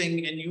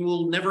everything, and you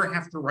will never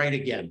have to write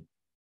again.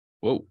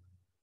 Whoa.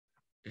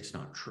 It's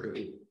not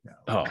true.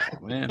 Oh,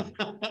 man.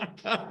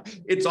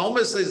 It's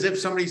almost as if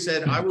somebody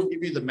said, I will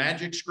give you the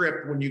magic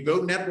script when you go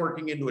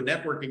networking into a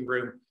networking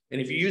room.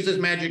 And if you use this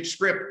magic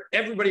script,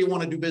 everybody will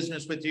want to do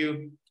business with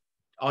you.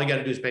 All you got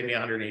to do is pay me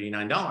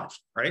 $189,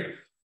 right?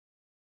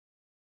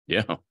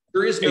 Yeah.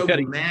 There is no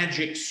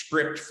magic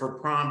script for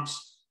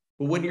prompts,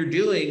 but what you're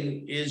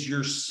doing is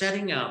you're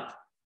setting up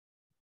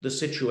the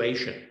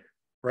situation,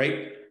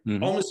 right?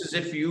 Almost as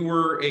if you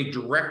were a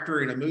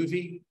director in a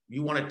movie.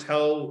 You want to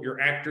tell your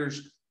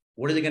actors,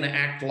 what are they going to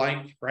act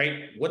like,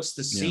 right? What's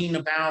the scene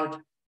about?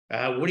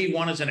 What do you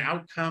want as an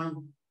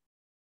outcome?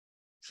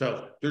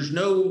 So there's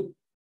no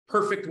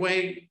perfect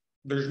way.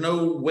 There's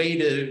no way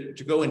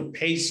to go and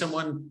pay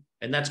someone,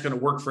 and that's going to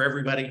work for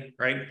everybody,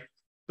 right?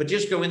 But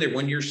just go in there.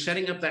 When you're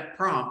setting up that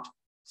prompt,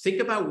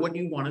 think about what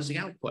you want as the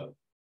output.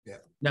 Yeah.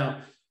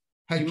 Now,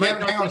 hey, you might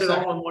not put it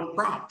all in one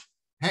prompt.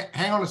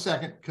 Hang on a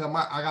second. We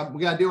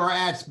got to do our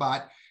ad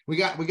spot. We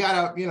got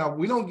to,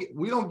 we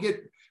don't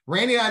get,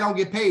 Randy and I don't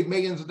get paid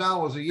millions of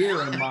dollars a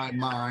year in my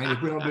mind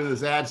if we don't do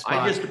this ad spot.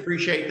 I just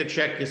appreciate the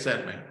check you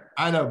sent me.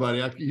 I know,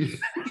 buddy.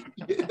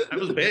 That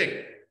was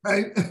big.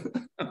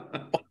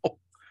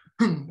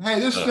 Hey,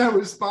 this show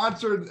is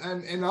sponsored,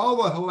 and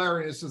all the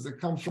hilariousness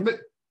that comes from it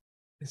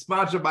is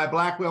sponsored by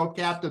Blackwell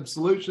Captive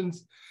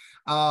Solutions.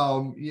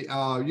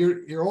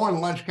 You're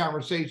on Lunch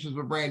Conversations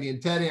with Brandy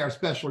and Teddy. Our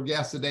special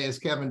guest today is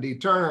Kevin D.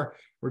 Turner.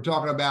 We're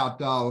talking about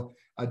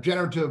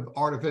generative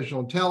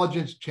artificial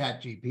intelligence,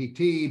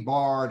 ChatGPT,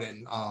 Bard,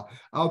 and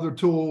other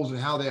tools and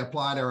how they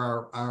apply to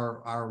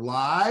our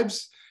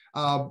lives.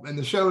 And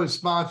the show is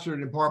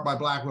sponsored in part by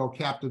Blackwell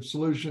Captive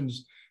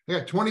Solutions. They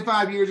got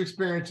 25 years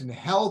experience in the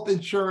health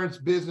insurance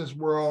business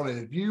world. And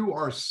if you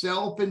are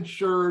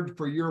self-insured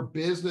for your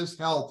business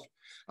health,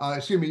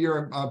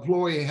 your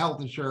employee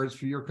health insurance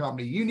for your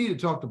company, you need to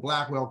talk to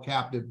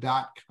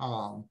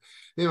blackwellcaptive.com.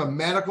 They have a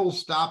medical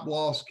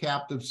stop-loss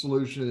captive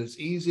solution that's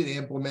easy to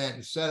implement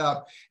and set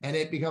up, and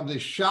it becomes a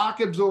shock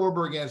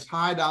absorber against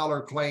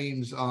high-dollar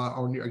claims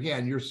on,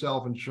 your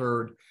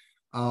self-insured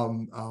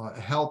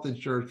health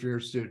insurance for your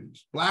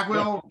students.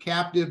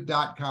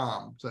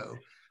 blackwellcaptive.com. So.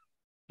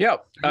 Yeah,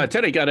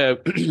 Teddy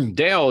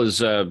Dale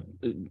is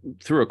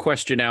threw a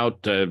question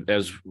out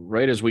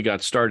right as we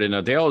got started.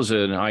 Now, Dale is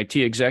an IT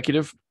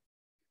executive,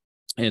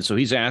 and so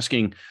he's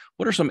asking,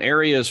 what are some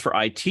areas for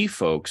IT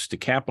folks to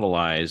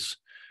capitalize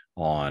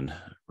on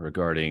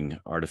regarding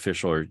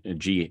artificial or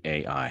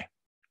GAI?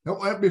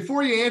 No,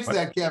 before you answer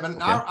that,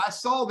 Kevin, okay. I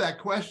saw that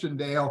question,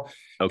 Dale.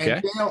 Okay.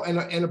 And Dale,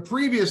 in a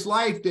previous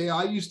life, Dale,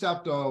 I used to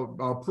have to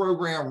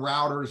program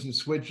routers and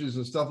switches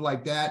and stuff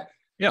like that.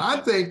 Yeah.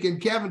 I'm thinking,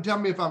 Kevin, tell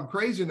me if I'm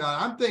crazy or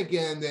not. I'm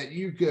thinking that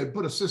you could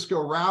put a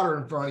Cisco router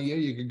in front of you.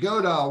 You could go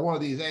to one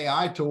of these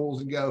AI tools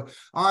and go,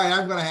 all right,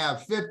 I'm going to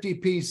have 50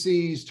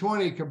 PCs,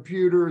 20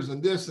 computers,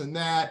 and this and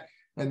that.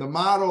 And the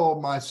model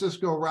of my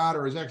Cisco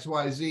router is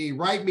XYZ.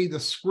 Write me the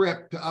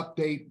script to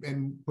update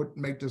and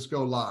make this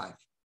go live.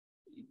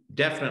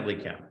 Definitely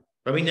can.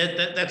 I mean,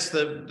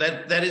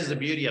 that is the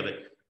beauty of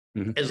it.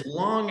 Mm-hmm. As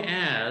long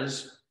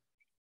as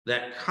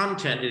that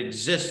content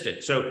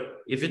existed. So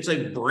if it's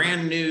a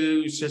brand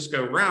new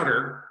Cisco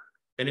router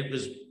and it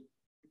was,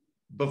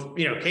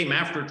 came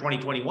after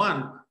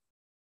 2021,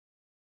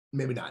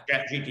 maybe not.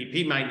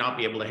 ChatGPT might not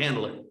be able to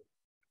handle it.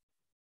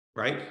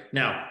 Right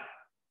now,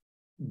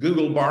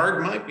 Google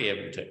Bard might be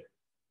able to.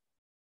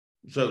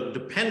 So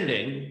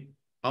depending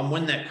on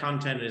when that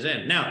content is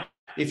in. Now,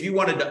 if you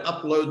wanted to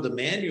upload the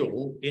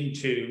manual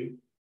into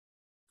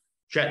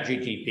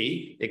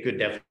ChatGPT, it could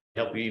definitely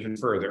help you even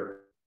further.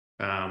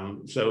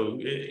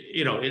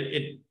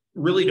 It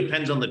really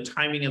depends on the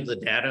timing of the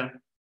data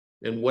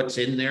and what's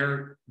in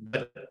there.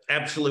 But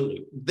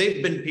absolutely,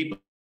 they've been people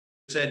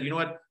who said, you know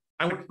what,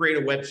 I want to create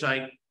a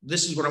website.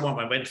 This is what I want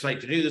my website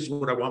to do. This is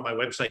what I want my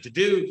website to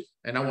do.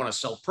 And I want to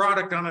sell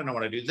product on it. And I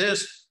want to do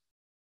this.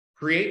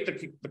 Create the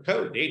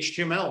code, the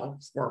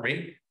HTML for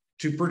me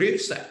to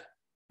produce that.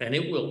 And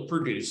it will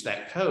produce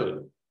that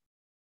code,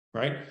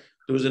 right?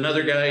 There was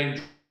another guy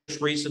just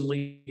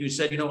recently who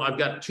said, I've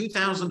got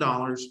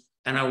 $2,000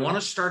 and I want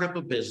to start up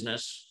a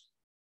business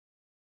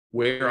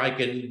where I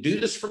can do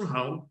this from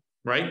home,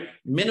 right?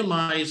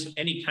 Minimize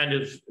any kind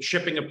of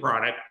shipping a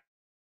product.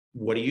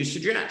 What do you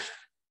suggest?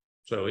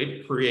 So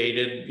it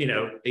created,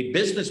 a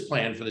business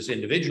plan for this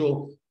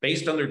individual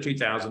based on their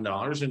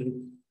 $2,000.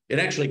 And it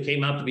actually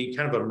came out to be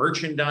kind of a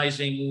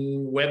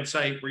merchandising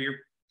website where you're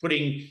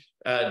putting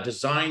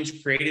designs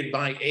created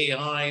by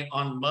AI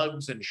on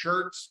mugs and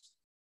shirts.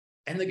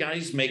 And the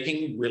guy's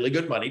making really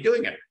good money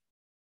doing it.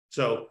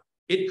 So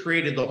it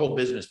created the whole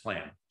business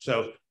plan.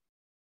 So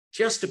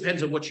just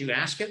depends on what you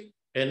ask it.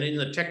 And in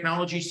the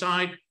technology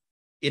side,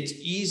 it's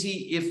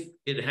easy if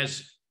it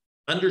has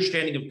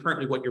understanding of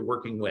currently what you're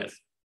working with.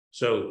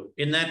 So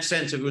in that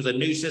sense, if it was a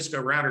new Cisco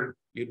router,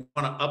 you'd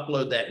want to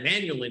upload that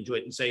manual into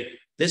it and say,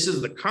 this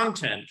is the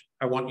content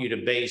I want you to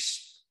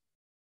base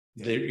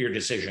your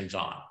decisions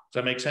on. Does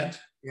that make sense?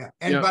 Yeah.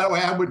 And by the way,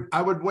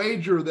 I would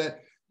wager that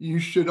you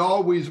should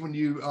always, when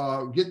you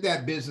get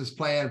that business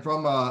plan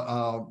from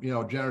a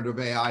generative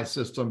AI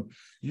system,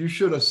 you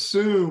should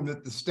assume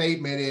that the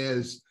statement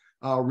is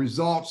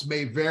results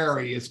may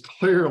vary. Is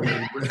clearly.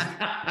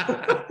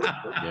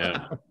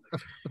 Yeah.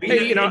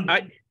 Hey,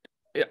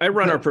 I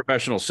run our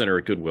professional center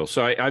at Goodwill,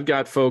 so I've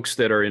got folks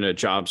that are in a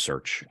job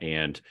search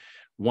and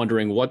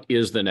wondering what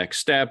is the next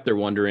step. They're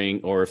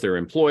wondering, or if they're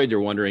employed, they're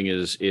wondering,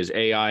 is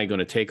AI going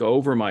to take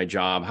over my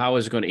job? How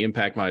is it going to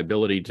impact my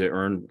ability to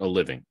earn a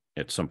living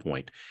at some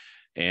point?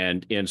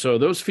 And so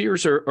those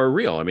fears are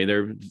real. I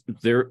mean,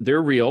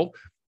 they're real.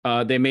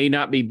 They may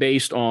not be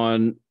based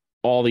on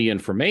all the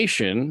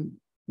information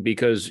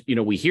because,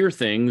 we hear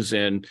things,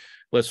 and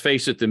let's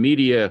face it, the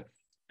media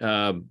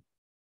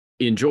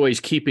enjoys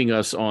keeping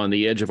us on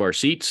the edge of our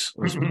seats.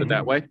 Let's put it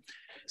that way.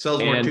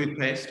 Sells more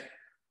toothpaste.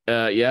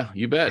 Yeah,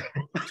 you bet.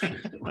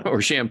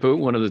 Or shampoo,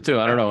 one of the two.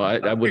 I don't know.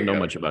 I wouldn't know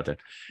much about that.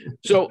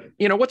 So,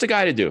 what's a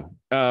guy to do?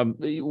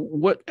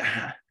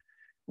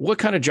 What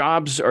kind of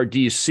jobs do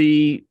you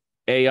see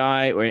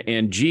AI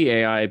and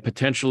GAI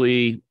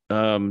potentially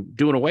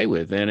doing away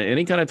with? And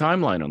any kind of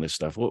timeline on this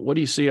stuff? What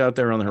do you see out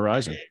there on the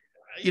horizon?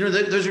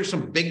 Those are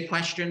some big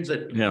questions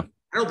that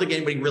I don't think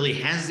anybody really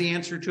has the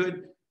answer to it.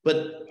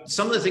 But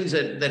some of the things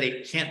that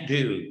it can't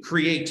do,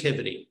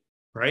 creativity,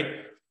 right?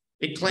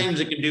 It claims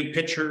it can do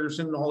pictures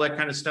and all that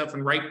kind of stuff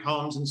and write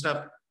poems and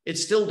stuff. It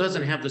still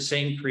doesn't have the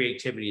same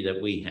creativity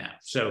that we have.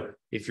 So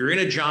if you're in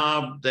a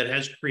job that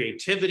has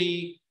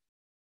creativity,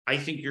 I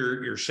think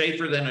you're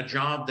safer than a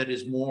job that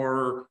is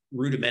more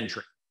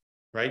rudimentary,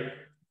 right?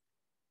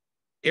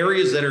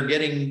 Areas that are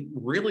getting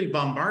really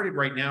bombarded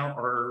right now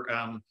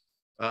are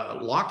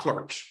law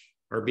clerks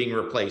are being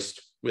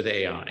replaced with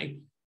AI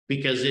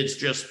because it's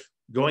just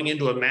going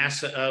into a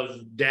mass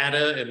of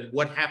data and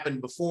what happened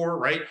before,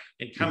 right?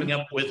 And coming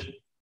up with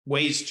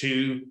ways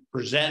to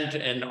present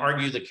and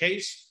argue the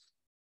case.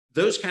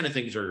 Those kind of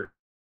things are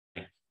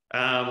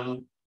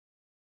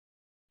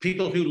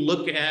people who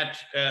look at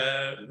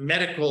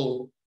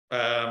medical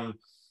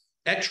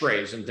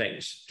x-rays and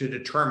things to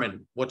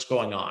determine what's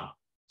going on.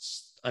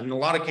 In a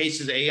lot of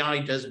cases, AI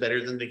does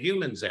better than the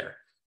humans there.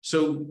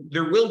 So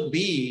there will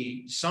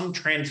be some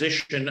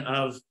transition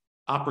of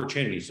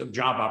opportunities, of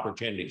job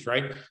opportunities,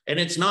 right? And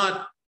it's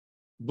not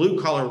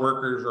blue collar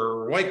workers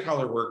or white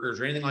collar workers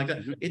or anything like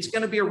that. It's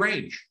going to be a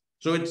range.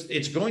 So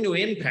it's going to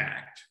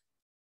impact.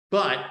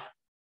 But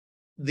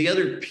the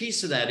other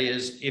piece of that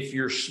is if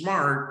you're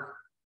smart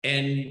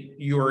and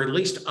you're at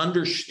least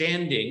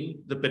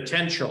understanding the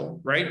potential,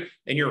 right?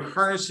 And you're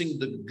harnessing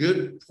the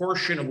good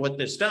portion of what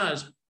this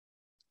does,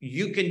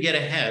 you can get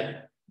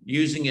ahead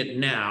using it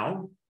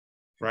now,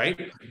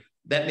 right?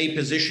 That may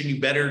position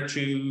you better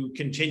to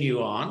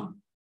continue on.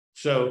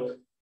 So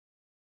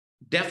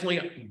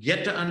definitely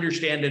get to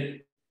understand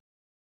it,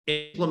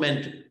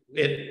 implement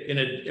it in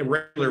a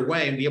regular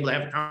way and be able to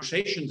have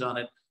conversations on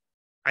it.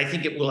 I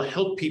think it will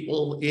help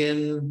people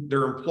in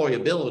their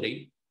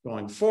employability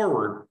going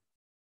forward.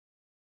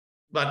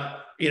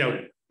 But, you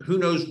know, who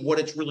knows what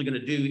it's really going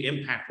to do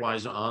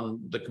impact-wise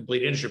on the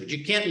complete industry. But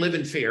you can't live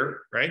in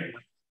fear, right?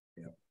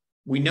 Yeah.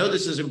 We know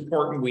this is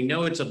important. We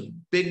know it's a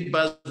big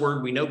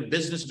buzzword. We know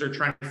businesses are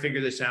trying to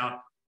figure this out.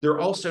 They're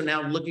also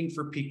now looking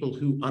for people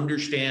who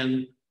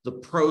understand the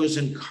pros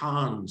and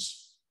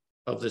cons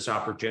of this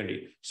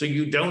opportunity. So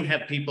you don't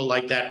have people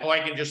like that, oh, I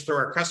can just throw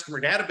our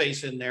customer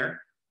database in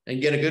there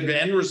and get a good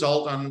end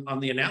result on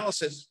the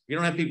analysis. You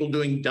don't have people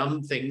doing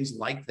dumb things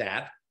like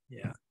that.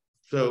 Yeah.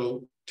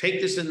 So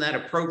take this in that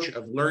approach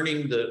of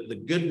learning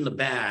the good and the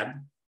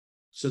bad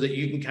so that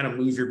you can kind of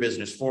move your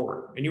business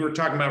forward. And you were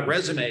talking about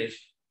resumes.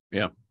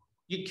 Yeah.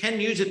 You can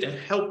use it to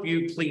help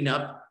you clean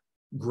up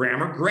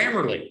grammar.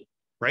 Grammarly,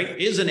 right,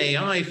 is an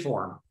AI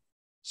form.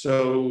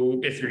 So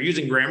if you're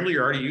using Grammarly,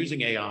 you're already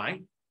using AI.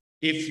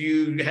 If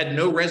you had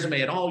no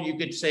resume at all, you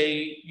could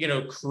say, you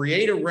know,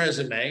 create a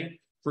resume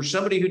for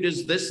somebody who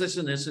does this, this,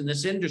 and this in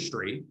this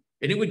industry,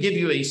 and it would give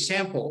you a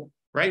sample,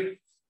 right?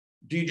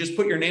 Do you just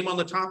put your name on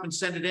the top and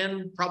send it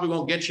in? Probably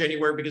won't get you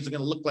anywhere because it's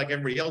going to look like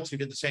everybody else who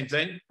did the same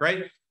thing,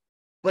 right?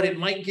 But it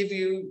might give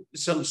you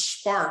some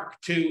spark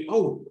to,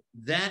 oh,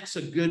 that's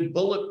a good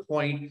bullet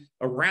point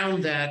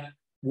around that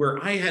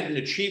where I had an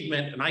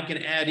achievement and I can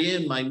add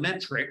in my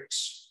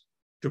metrics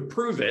to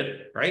prove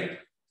it, right?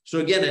 So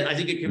again, I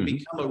think it can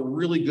become a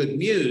really good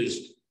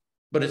muse,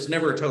 but it's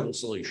never a total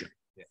solution.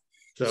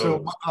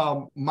 So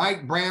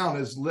Mike Brown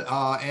is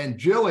and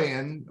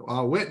Jillian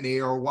Whitney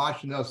are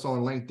watching us on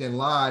LinkedIn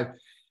Live.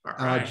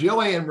 Right.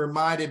 Jillian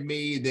reminded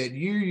me that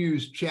you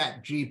use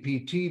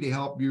ChatGPT to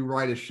help you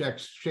write a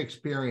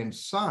Shakespearean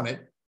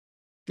sonnet.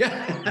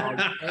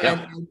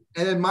 And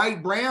then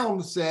Mike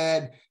Brown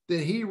said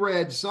that he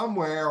read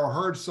somewhere or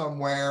heard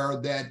somewhere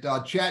that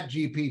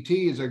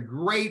ChatGPT is a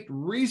great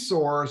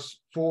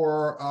resource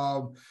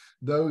for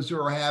those who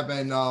are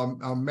having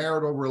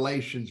marital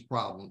relations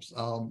problems.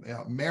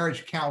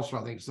 Marriage counselor,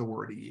 I think is the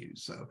word he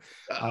used. So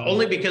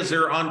only because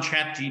they're on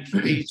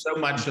ChatGPT so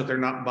much that they're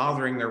not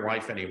bothering their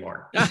wife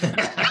anymore.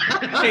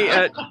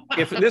 Hey,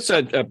 if this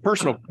is a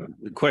personal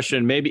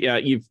question, maybe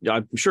you've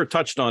I'm sure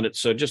touched on it.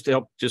 So just to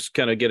help, just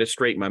kind of get it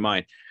straight in my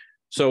mind.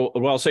 So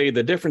well, I'll say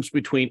the difference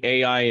between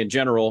AI in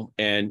general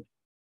and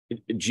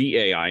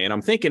GAI, and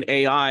I'm thinking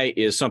AI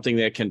is something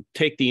that can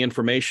take the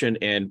information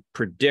and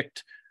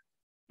predict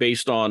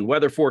based on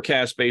weather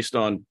forecasts, based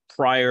on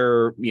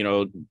prior,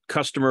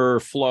 customer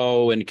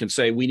flow, and can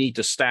say we need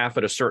to staff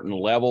at a certain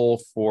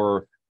level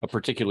for a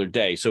particular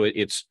day. So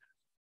it's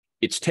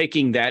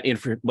taking that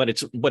info, but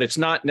it's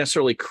not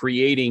necessarily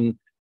creating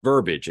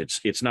verbiage.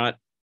 It's not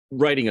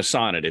writing a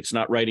sonnet. It's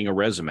not writing a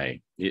resume.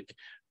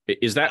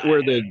 Is that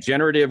where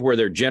where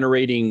they're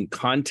generating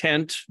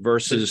content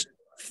versus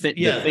the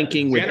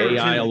thinking with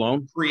AI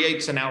alone?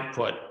 Creates an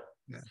output.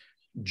 Yeah.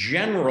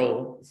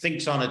 General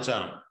thinks on its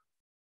own.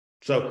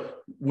 So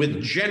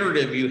with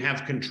generative, you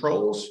have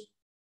controls.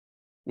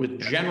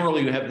 With general,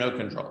 you have no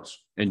controls.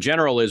 And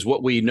general is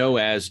what we know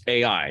as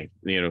AI.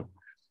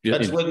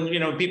 That's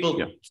when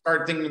people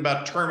start thinking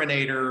about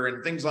Terminator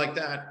and things like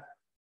that.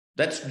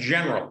 That's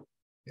general.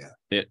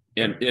 Yeah,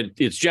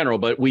 it's general,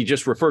 but we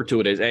just refer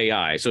to it as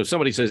AI. So if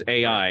somebody says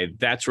AI,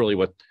 that's really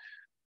what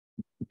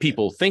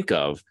people think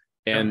of.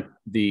 And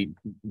the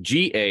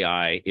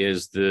GAI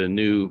is the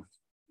new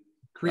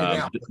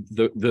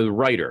the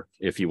writer,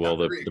 if you will,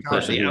 the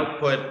person, the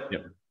output,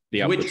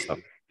 the output which stuff.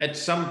 At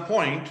some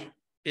point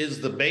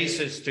is the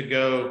basis to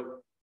go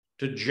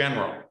to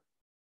general.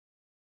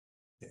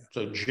 Yeah.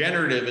 So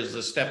generative is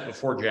the step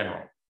before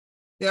general.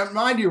 Yeah,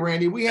 mind you,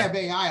 Randy, we have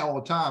AI all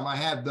the time. I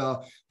have the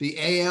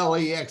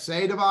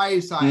ALEXA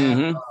device. I have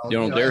you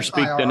don't dare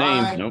speak the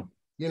name. Nope.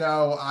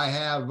 I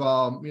have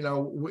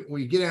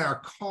we get in our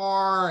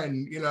car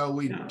and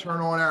we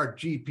turn on our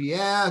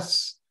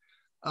GPS.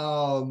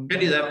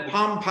 Eddie, that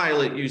Palm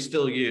Pilot you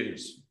still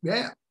use.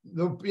 Yeah.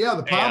 The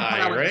Palm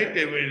Pilot, right?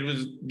 It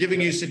was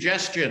giving you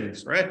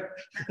suggestions, right?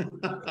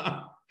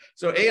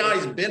 So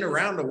AI's been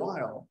around a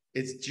while.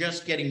 It's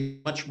just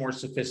getting much more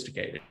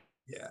sophisticated.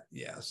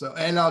 Yeah. So,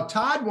 and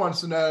Todd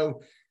wants to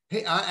know,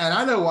 and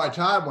I know why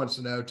Todd wants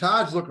to know.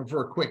 Todd's looking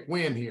for a quick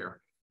win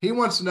here. He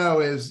wants to know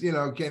is,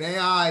 can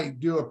AI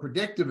do a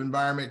predictive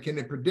environment? Can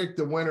it predict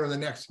the winner of the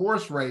next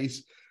horse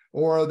race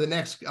or the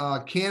next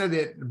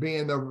candidate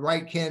being the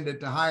right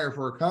candidate to hire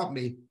for a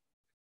company?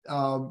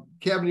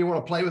 Kevin, you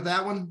want to play with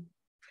that one?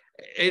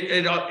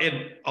 A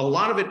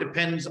lot of it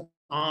depends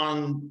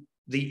on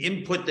the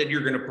input that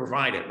you're going to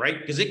provide it,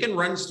 right? Because it can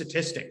run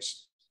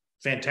statistics.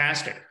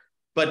 Fantastic.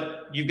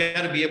 But you've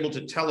got to be able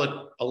to tell it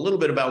a little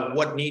bit about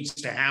what needs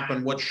to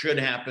happen, what should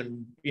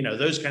happen,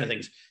 those kind of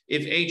things.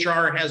 If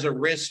HR has a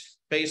risk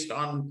based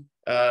on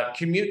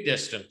commute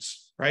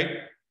distance, right?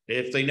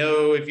 If they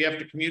know if you have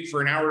to commute for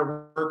an hour to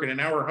work and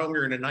an hour home,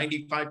 you're in a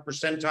 95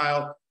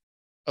 percentile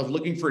of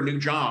looking for a new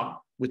job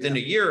within a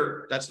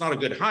year, that's not a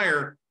good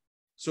hire.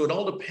 So it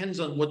all depends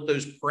on what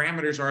those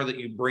parameters are that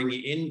you bring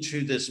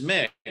into this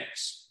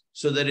mix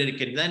so that it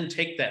can then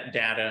take that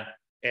data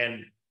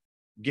and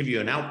give you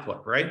an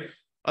output, right?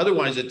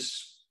 Otherwise,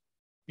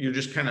 you're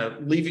just kind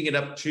of leaving it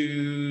up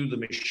to the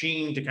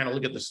machine to kind of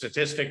look at the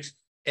statistics,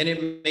 and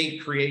it may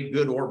create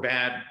good or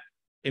bad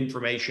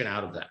information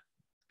out of that.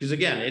 Because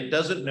again, it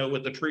doesn't know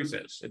what the truth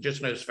is. It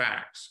just knows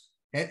facts.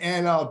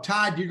 And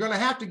Todd, you're going to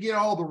have to get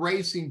all the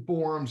racing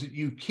forums that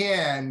you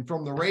can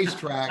from the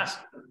racetracks,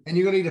 and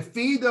you're going to need to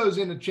feed those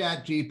into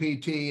Chat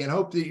GPT and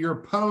hope that your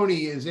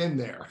pony is in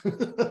there.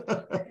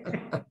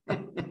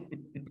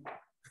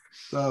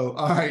 So,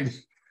 all right.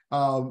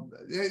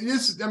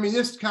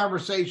 This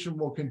conversation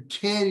will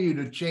continue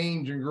to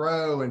change and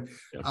grow, and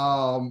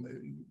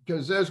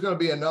because there's going to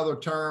be another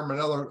term,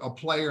 a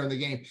player in the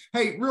game.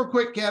 Hey, real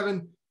quick,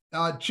 Kevin,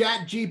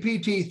 Chat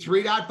GPT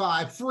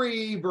 3.5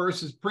 free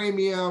versus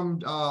premium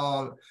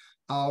 4.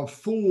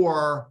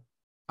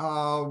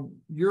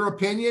 Your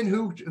opinion,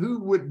 who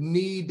would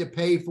need to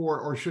pay for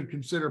it or should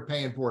consider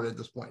paying for it at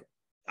this point?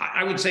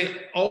 I would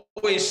say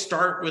always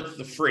start with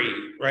the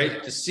free,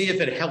 right? To see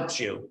if it helps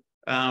you.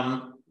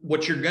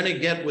 What you're going to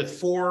get with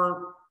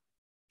 4,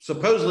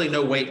 supposedly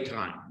no wait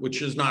time,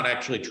 which is not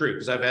actually true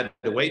because I've had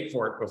to wait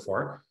for it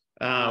before.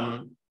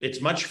 It's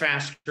much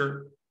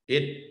faster.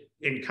 It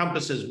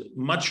encompasses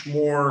much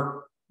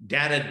more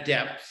data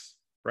depth,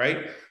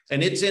 right?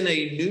 And it's in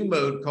a new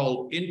mode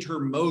called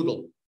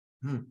intermodal.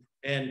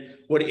 And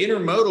what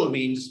intermodal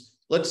means,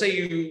 let's say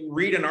you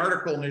read an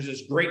article and there's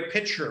this great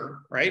picture,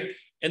 right?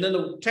 And then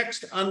the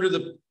text under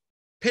the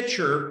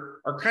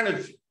picture are kind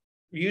of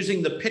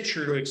using the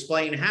picture to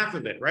explain half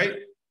of it, right?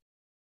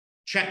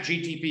 Chat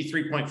GTP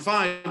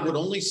 3.5 would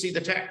only see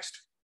the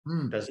text,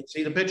 doesn't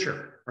see the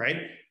picture, right?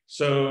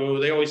 So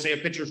they always say a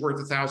picture's worth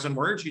 1,000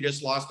 words. You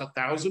just lost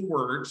 1,000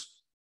 words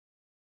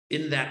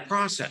in that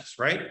process,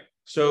 right?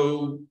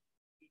 So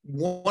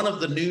one of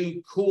the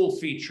new cool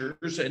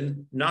features,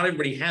 and not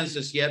everybody has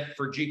this yet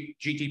for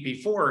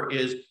GTP4,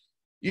 is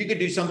you could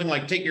do something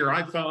like take your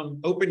iPhone,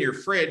 open your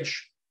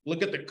fridge,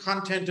 look at the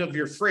content of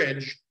your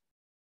fridge,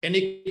 and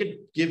it could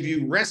give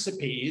you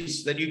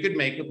recipes that you could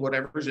make with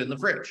whatever's in the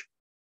fridge,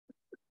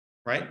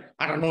 right?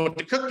 I don't know what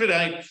to cook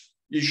today.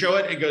 You show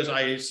it, it goes,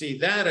 I see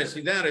that, I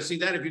see that, I see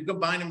that. If you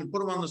combine them and put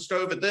them on the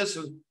stove at this,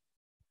 and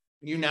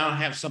you now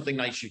have something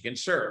nice you can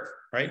serve,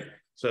 right?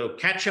 So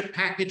ketchup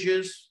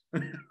packages,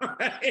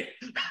 right?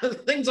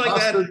 Things like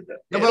that.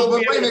 But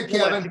wait a minute,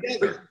 Kevin.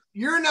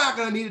 You're not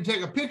going to need to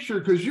take a picture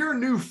because your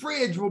new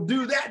fridge will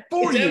do that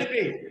for you.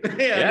 Empty.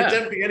 Yeah, it's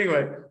empty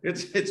anyway.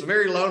 It's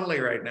very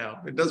lonely right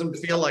now. It doesn't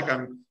feel like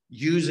I'm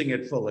using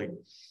it fully.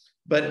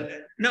 But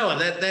no,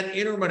 that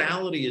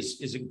intermodality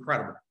is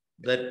incredible.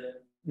 That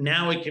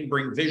now it can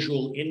bring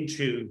visual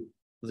into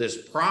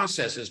this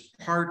process as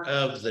part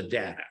of the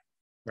data,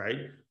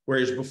 right?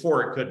 Whereas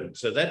before it couldn't.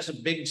 So that's a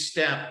big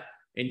step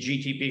in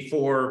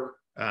GTP4.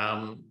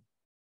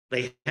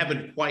 They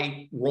haven't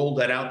quite rolled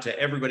that out to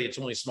everybody. It's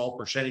only a small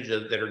percentage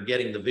that are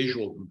getting the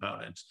visual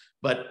components,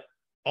 but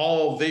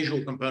all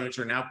visual components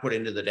are now put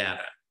into the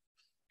data.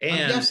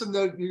 And I'm guessing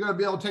that you're going to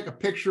be able to take a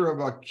picture of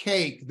a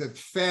cake that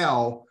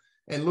fell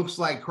and looks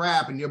like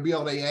crap, and you'll be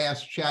able to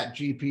ask Chat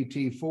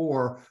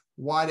GPT-4,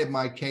 why did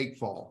my cake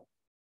fall?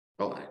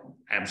 Oh,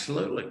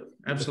 absolutely.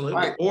 Absolutely.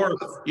 Right. Or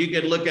you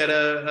could look at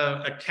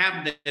a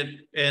cabinet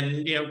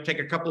and, take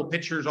a couple of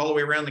pictures all the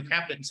way around the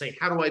cabinet and say,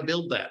 how do I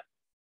build that?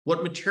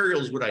 What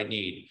materials would I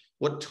need?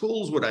 What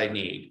tools would I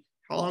need?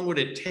 How long would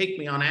it take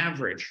me on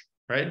average?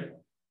 Right?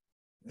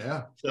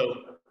 Yeah. So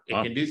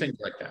it can do things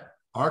like that.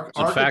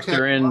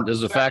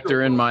 Does it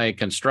factor in my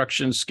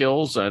construction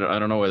skills? I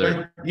don't know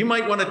whether you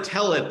might want to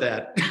tell it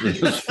that.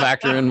 Does it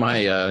factor in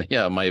my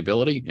my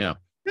ability? Yeah.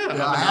 Yeah,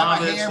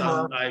 I'm a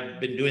novice. I've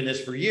been doing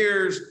this for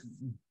years.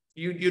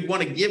 You'd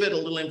want to give it a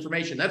little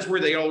information. That's where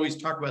they always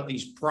talk about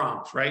these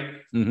prompts, right?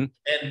 Mm-hmm.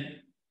 And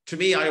to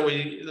me,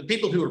 the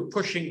people who are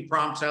pushing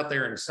prompts out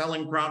there and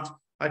selling prompts,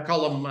 I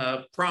call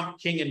them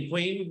prompt king and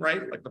queen,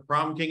 right? Like the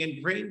prom king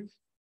and queen.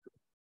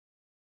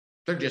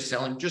 They're just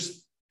selling,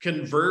 just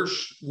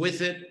converse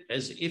with it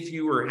as if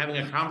you were having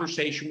a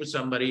conversation with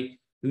somebody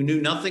who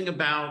knew nothing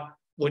about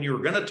what you were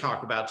going to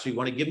talk about. So you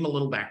want to give them a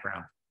little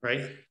background,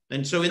 right?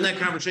 And so in that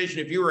conversation,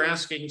 if you were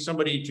asking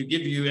somebody to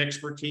give you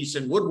expertise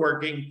in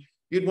woodworking,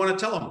 you'd want to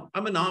tell them,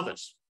 I'm a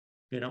novice.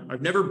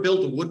 I've never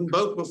built a wooden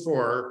boat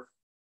before.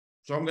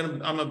 So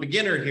I'm a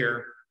beginner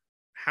here.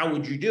 How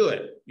would you do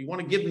it? You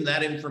want to give them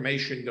that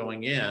information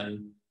going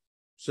in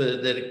so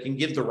that it can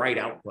give the right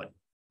output.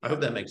 I hope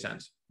that makes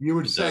sense. You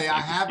would say, I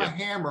have a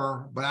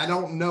hammer, but I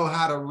don't know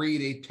how to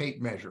read a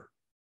tape measure.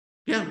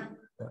 Yeah.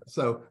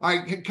 So, all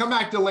right, come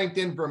back to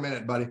LinkedIn for a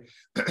minute, buddy.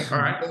 All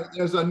right.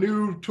 There's a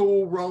new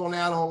tool rolling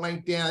out on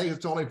LinkedIn. I think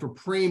it's only for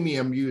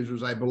premium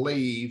users, I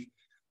believe,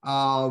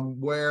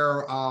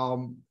 where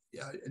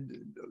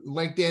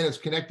LinkedIn is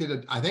connected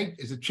to, I think,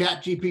 is it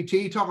Chat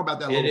GPT? Talk about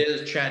that a little bit.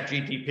 It is Chat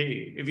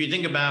GPT. If you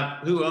think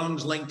about who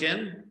owns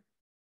LinkedIn,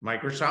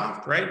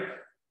 Microsoft, right?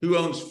 Who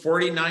owns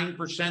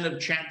 49% of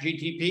Chat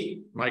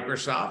GPT?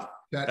 Microsoft.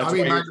 That's why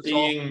you're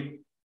seeing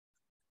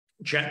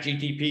Chat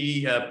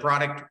GPT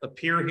product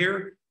appear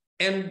here.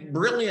 And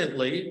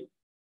brilliantly,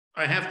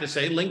 I have to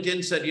say,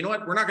 LinkedIn said, you know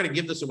what? We're not going to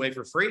give this away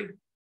for free.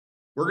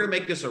 We're going to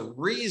make this a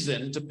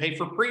reason to pay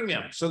for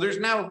premium. So there's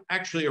now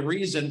actually a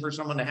reason for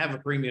someone to have a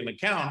premium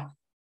account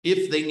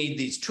if they need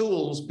these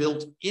tools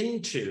built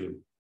into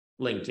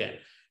LinkedIn.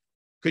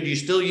 Could you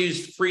still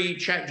use free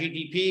Chat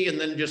GPT and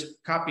then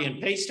just copy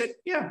and paste it?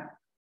 Yeah.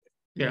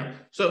 Yeah.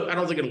 So I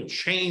don't think it'll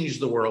change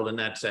the world in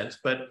that sense,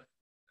 but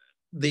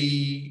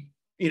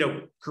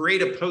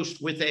create a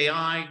post with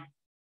AI.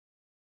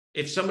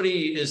 If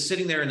somebody is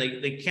sitting there and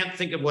they can't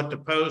think of what to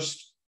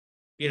post,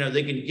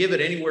 they can give it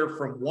anywhere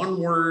from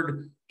 1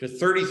 word to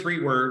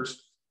 33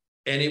 words,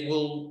 and it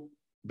will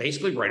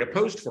basically write a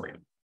post for you.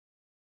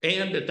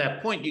 And at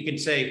that point, you can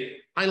say,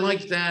 I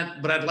like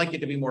that, but I'd like it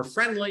to be more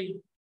friendly.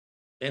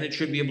 And it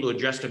should be able to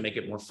adjust to make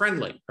it more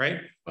friendly, right?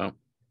 Wow.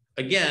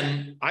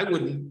 Again, I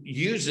wouldn't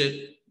use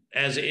it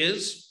as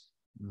is,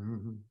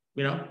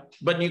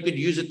 but you could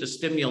use it to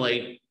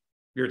stimulate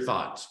your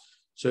thoughts.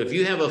 So if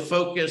you have a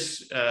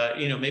focus,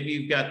 maybe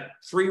you've got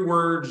 3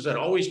 words that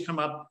always come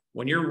up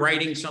when you're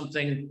writing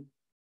something,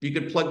 you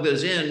could plug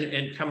those in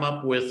and come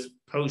up with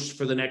posts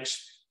for the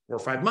next 4 or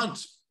 5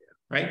 months,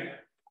 right?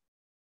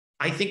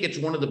 I think it's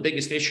one of the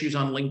biggest issues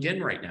on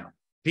LinkedIn right now.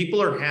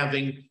 People are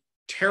having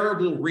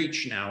terrible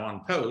reach now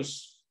on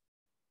posts,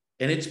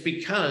 and it's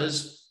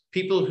because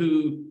people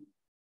who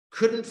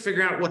couldn't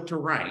figure out what to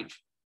write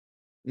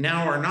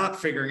now are not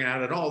figuring it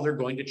out at all. They're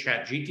going to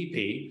Chat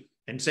GTP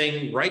and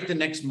saying, write the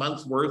next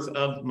month's worth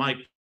of my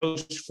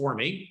post for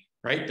me,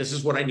 right? This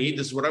is what I need.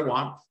 This is what I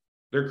want.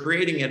 They're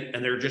creating it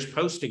and they're just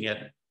posting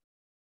it.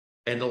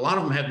 And a lot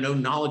of them have no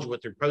knowledge of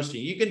what they're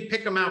posting. You can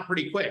pick them out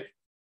pretty quick.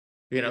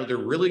 They're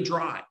really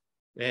dry.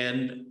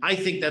 And I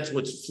think that's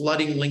what's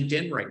flooding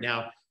LinkedIn right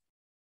now.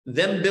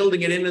 Them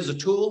building it in as a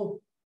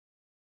tool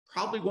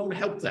probably won't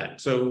help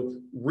that. So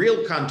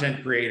real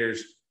content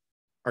creators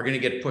are going to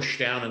get pushed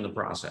down in the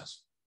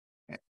process.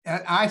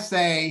 And I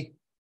say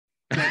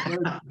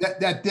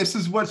that this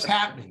is what's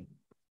happening.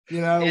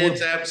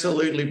 It's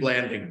absolutely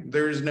blanding.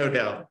 There is no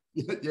doubt.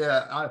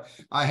 Yeah,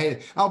 I hate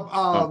it.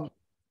 By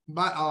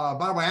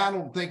the way, I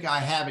don't think I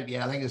have it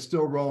yet. I think it's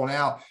still rolling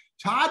out.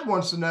 Todd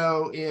wants to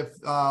know if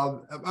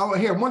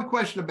here, one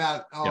question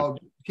about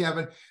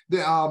Kevin.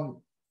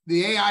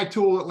 The AI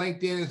tool that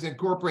LinkedIn is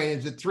incorporating,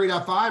 is it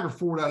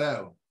 3.5 or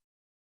 4.0?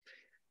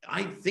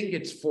 I think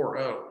it's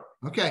 4.0.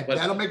 Okay,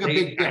 that'll make a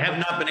big difference. I have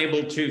not been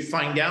able to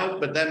find out,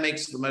 but that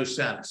makes the most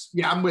sense.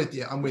 Yeah, I'm with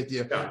you.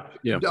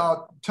 Yeah.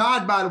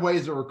 Todd, by the way,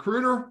 is a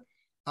recruiter.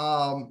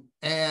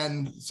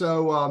 And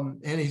so,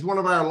 and he's one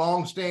of our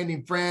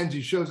long-standing friends.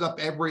 He shows up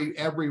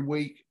every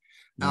week.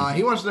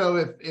 He wants to know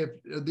if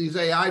these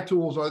AI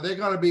tools, are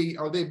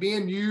they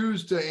being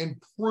used to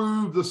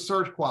improve the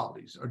search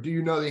qualities, or do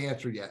you know the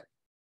answer yet?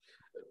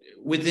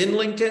 Within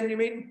LinkedIn, you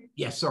mean?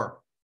 Yes, sir.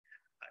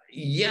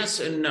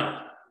 Yes and no.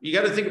 You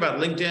got to think about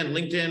LinkedIn.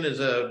 LinkedIn is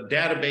a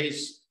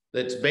database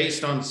that's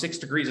based on 6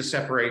 degrees of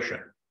separation.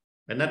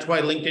 And that's why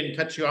LinkedIn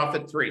cuts you off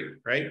at 3,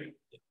 right?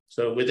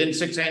 So within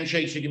 6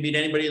 handshakes, you can meet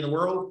anybody in the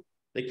world.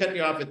 They cut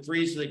you off at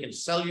 3 so they can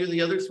sell you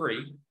the other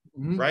 3,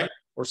 right?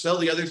 Or sell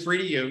the other 3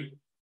 to you.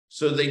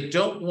 So they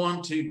don't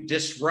want to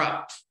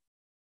disrupt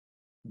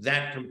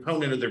that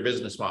component of their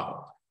business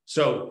model.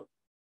 So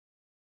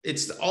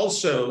it's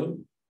also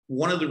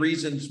one of the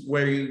reasons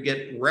where you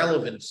get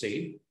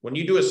relevancy. When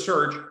you do a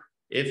search,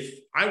 if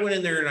I went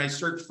in there and I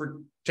searched for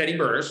Teddy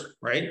Burriss,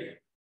 right?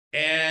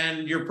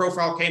 And your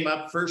profile came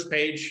up, first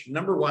page,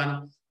 number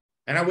 1,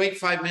 and I wait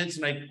 5 minutes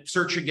and I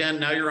search again,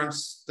 now you're on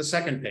the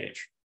 2nd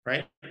page,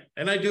 right?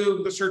 And I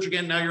do the search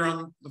again, now you're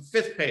on the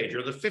 5th page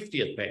or the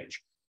 50th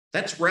page.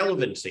 That's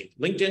relevancy.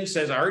 LinkedIn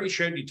says, I already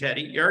showed you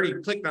Teddy. You already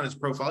clicked on his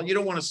profile. You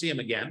don't want to see him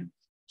again.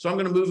 So I'm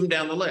going to move him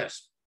down the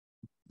list.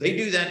 They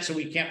do that so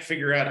we can't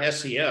figure out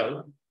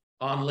SEO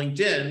on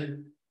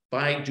LinkedIn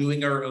by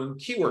doing our own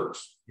keywords.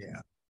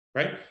 Yeah.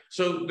 Right.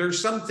 So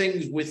there's some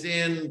things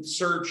within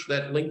search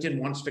that LinkedIn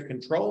wants to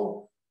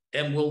control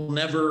and will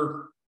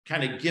never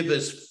kind of give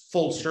us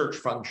full search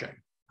function.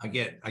 I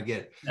get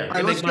it. Yeah,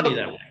 right, make money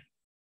that way.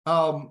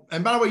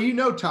 And by the way, you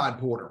know Todd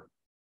Porter.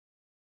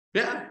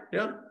 Yeah.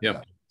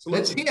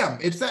 It's him.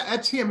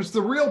 That's him. It's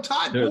the real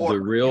Todd Porter. The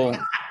real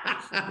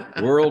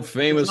world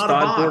famous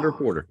Todd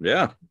Porter.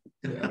 Yeah.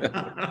 All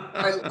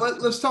right,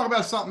 let's talk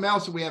about something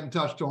else that we haven't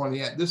touched on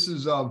yet. This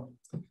is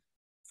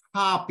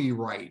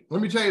copyright.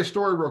 Let me tell you a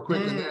story real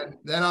quick, and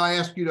then I'll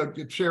ask you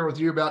to share with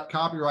you about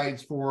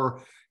copyrights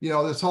for,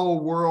 this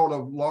whole world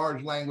of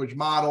large language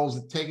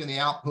models, taking the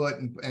output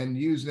and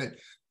using it.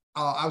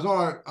 I was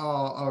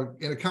on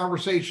in a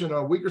conversation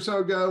a week or so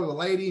ago with a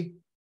lady,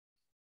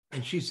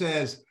 and she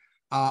says,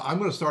 I'm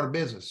going to start a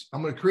business.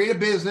 I'm going to create a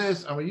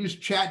business. I'm going to use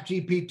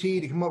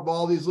ChatGPT to come up with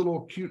all these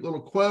little cute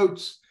little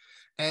quotes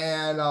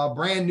and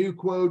brand new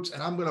quotes,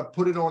 and I'm going to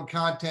put it on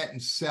content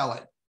and sell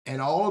it. And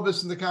all of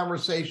us in the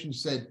conversation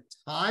said,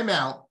 time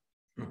out.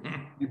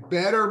 You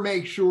better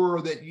make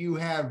sure that you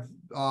have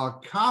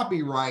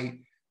copyright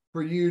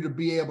for you to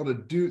be able to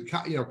do,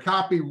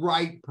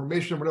 copyright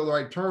permission, whatever the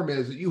right term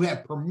is, that you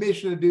have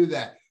permission to do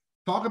that.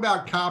 Talk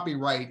about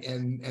copyright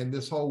and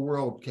this whole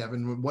world,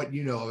 Kevin, what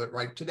you know of it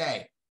right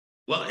today.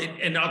 Well,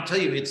 and I'll tell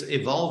you, it's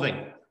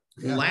evolving.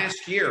 Yeah.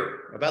 Last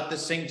year, about the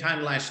same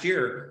time last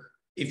year,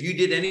 if you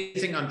did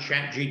anything on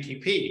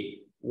ChatGPT,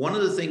 one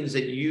of the things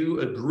that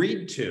you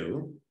agreed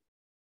to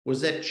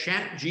was that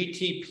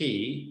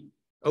ChatGPT,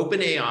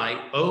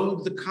 OpenAI,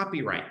 owned the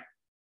copyright.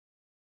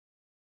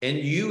 And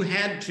you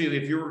had to,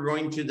 if you were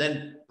going to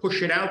then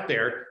push it out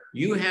there,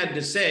 you had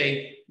to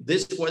say,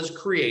 this was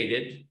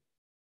created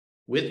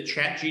with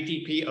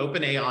ChatGPT,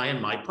 OpenAI,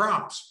 and my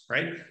prompts,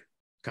 right?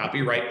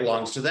 Copyright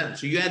belongs to them.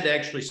 So you had to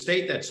actually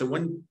state that. So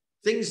when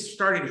things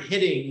started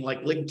hitting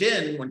like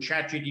LinkedIn, when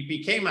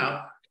ChatGPT came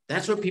out,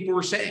 that's what people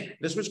were saying.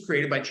 This was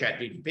created by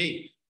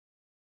ChatGPT.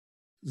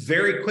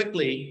 Very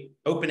quickly,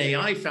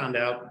 OpenAI found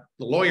out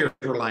the lawyers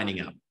were lining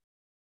up.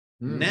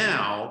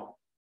 Now,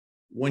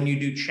 when you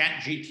do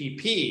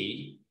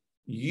ChatGPT,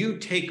 you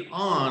take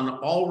on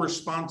all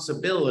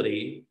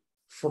responsibility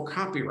for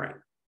copyright.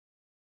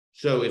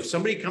 So if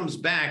somebody comes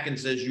back and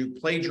says, you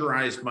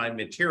plagiarized my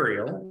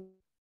material,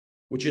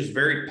 which is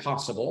very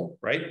possible,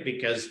 right?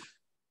 Because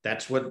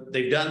that's what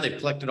they've done. They've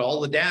collected all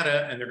the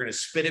data and they're going to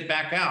spit it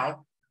back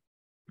out.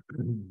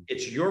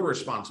 It's your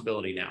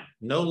responsibility now.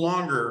 No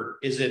longer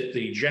is it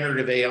the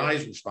generative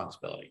AI's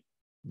responsibility.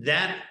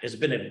 That has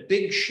been a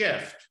big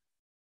shift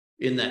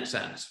in that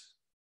sense.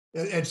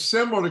 It's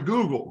similar to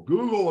Google.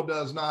 Google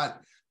does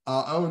not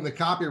own the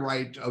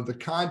copyright of the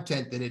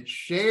content that it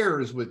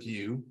shares with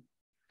you.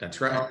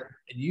 That's right.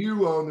 And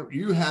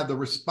you have the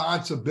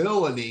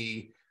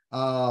responsibility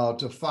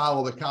to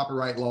follow the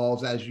copyright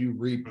laws as you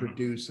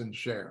reproduce and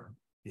share.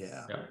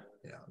 Yeah.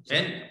 So,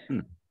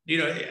 and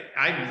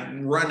I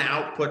run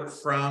output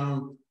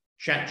from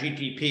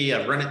ChatGPT.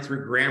 I've run it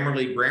through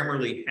Grammarly.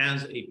 Grammarly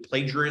has a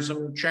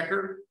plagiarism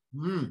checker,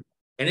 and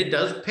it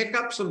does pick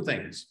up some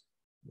things.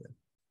 Yeah.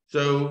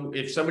 So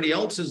if somebody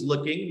else is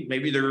looking,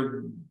 maybe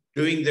they're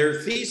doing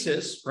their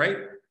thesis, right,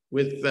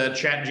 with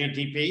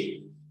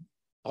ChatGPT,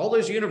 all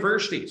those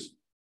universities,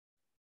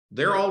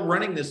 they're all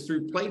running this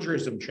through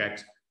plagiarism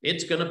checks.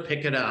 It's going to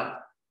pick it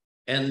up.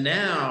 And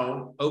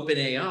now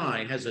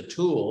OpenAI has a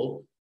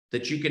tool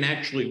that you can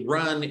actually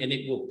run, and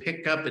it will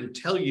pick up and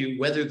tell you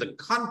whether the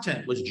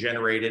content was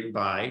generated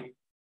by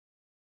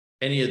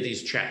any of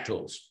these chat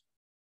tools.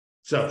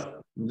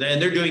 So then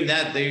they're doing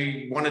that.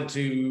 They wanted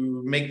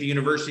to make the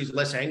universities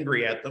less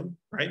angry at them,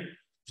 right?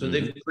 So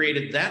they've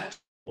created that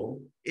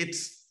tool.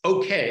 It's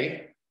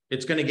okay.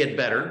 It's going to get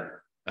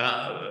better.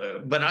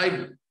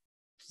 But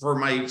for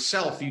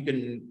myself, you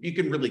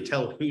can really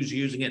tell who's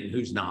using it and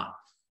who's not,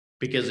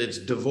 because it's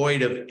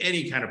devoid of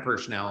any kind of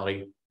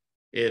personality.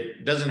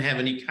 It doesn't have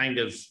any kind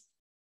of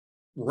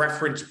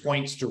reference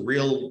points to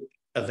real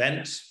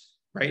events,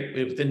 right,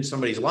 within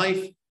somebody's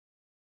life.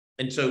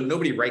 And so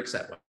nobody writes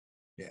that way.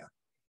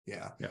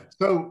 Yeah.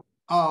 So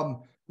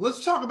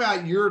let's talk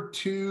about your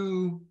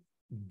two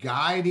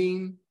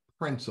guiding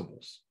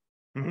principles.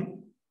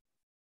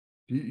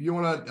 You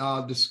want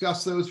to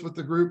discuss those with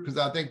the group? Because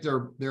I think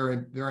they're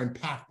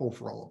impactful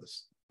for all of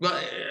us. Well,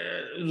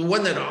 the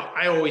one that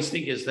I always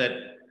think is that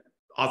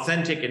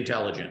authentic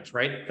intelligence,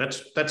 right?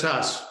 That's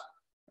us.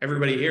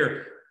 Everybody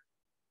here,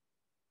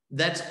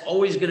 that's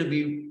always going to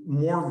be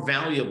more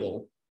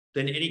valuable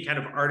than any kind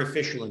of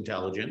artificial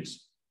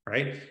intelligence,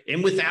 right?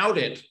 And without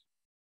it,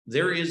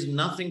 there is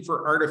nothing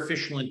for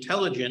artificial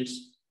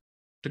intelligence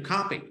to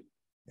copy.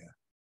 Yeah.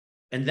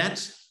 And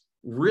that's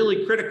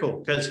really critical,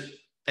 because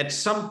at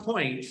some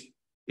point,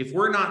 if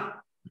we're not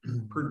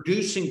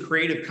producing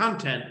creative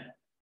content,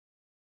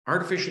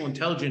 artificial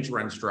intelligence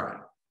runs dry.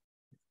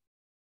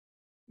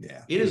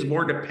 Yeah. It is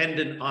more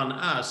dependent on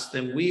us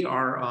than we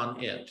are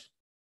on it.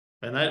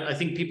 And I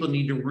think people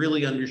need to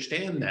really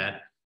understand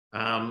that.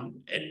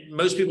 And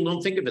most people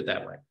don't think of it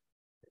that way.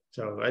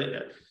 So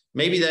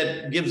maybe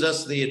that gives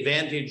us the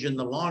advantage in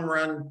the long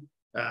run,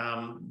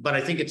 but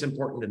I think it's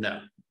important to know.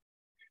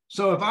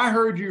 So if I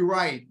heard you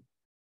right,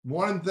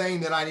 one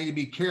thing that I need to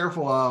be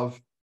careful of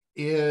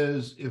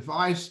is if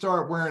I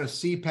start wearing a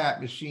CPAP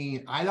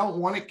machine, I don't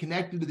want it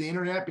connected to the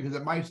internet because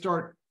it might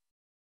start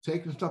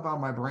taking stuff out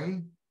of my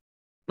brain.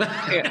 No.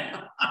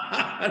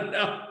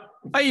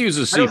 I use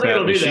a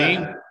CPAP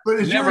machine. But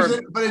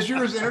is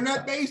yours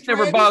internet based?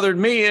 Never Randy? bothered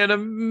me in a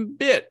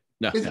bit.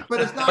 No,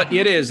 but it's not. But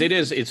it is.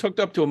 It's hooked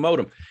up to a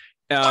modem.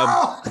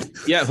 Yeah,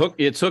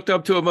 it's hooked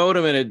up to a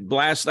modem and it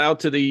blasts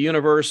out to the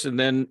universe, and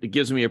then it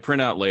gives me a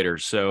printout later.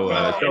 So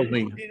it tells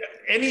me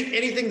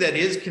anything that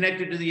is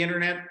connected to the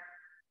internet,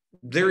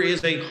 there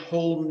is a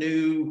whole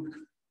new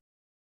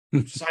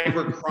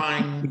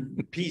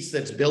cybercrime piece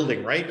that's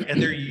building, right?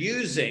 And they're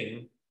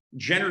using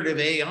generative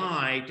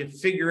AI to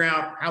figure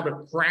out how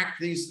to crack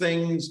these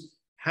things,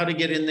 how to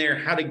get in there,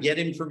 how to get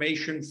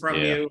information from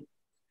you,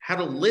 how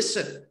to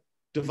listen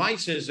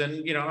devices.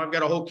 And, I've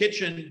got a whole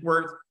kitchen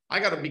where I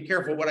got to be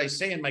careful what I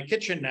say in my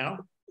kitchen now.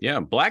 Yeah,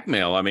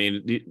 blackmail. I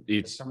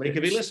mean, somebody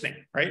could be listening,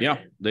 right? Yeah,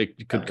 they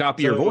could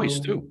copy your voice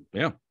too.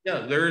 Yeah.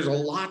 Yeah, there's a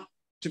lot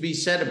to be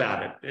said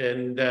about it,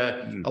 and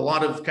a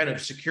lot of kind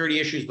of security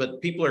issues,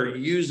 but people are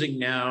using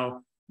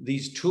now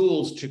these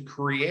tools to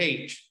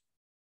create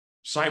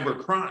cyber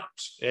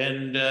crimes.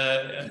 And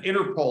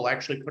Interpol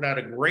actually put out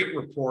a great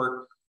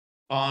report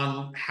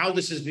on how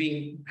it's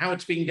being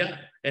done,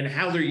 and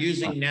how they're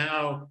using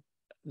now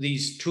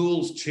these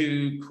tools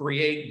to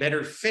create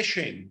better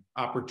phishing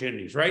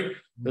opportunities, right?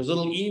 Those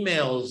little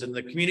emails and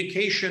the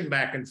communication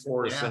back and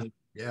forth, how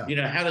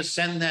to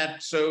send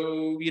that.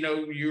 So,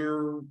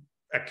 your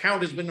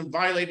account has been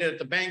violated at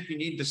the bank, you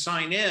need to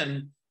sign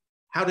in,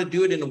 how to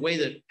do it in a way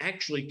that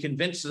actually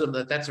convinces them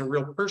that that's a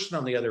real person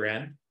on the other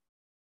end.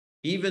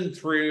 Even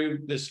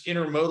through this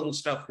intermodal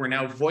stuff where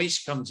now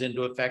voice comes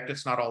into effect,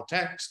 it's not all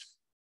text.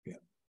 Yeah.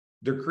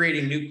 They're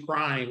creating new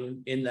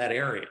crime in that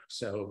area.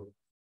 So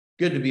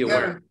good to be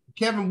aware.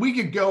 Kevin, we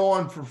could go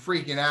on for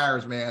freaking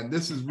hours, man.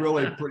 This is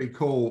really pretty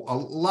cool. A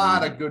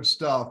lot of good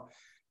stuff.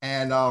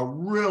 And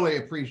really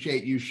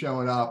appreciate you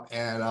showing up.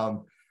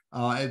 And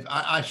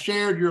I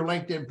shared your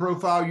LinkedIn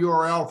profile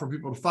URL for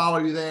people to follow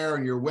you there,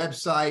 and your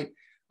website.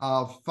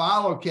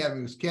 Follow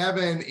Kevin, because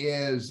Kevin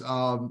is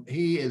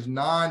he is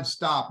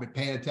nonstop at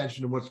paying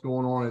attention to what's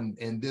going on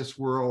in this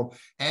world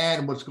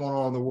and what's going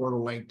on in the world of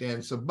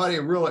LinkedIn. So, buddy,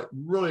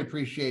 really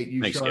appreciate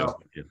you showing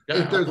up.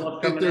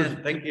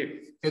 Thank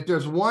you. If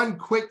there's one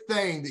quick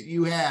thing that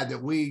you had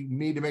that we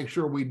need to make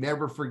sure we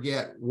never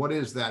forget, what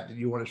is that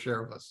you want to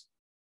share with us?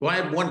 Well, I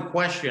have one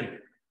question.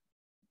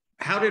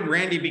 How did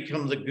Randy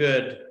become the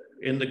good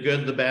in the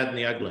good, the bad, and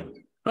the ugly?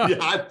 Yeah,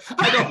 I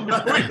don't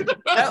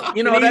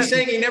know. He's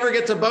saying he never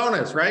gets a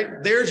bonus,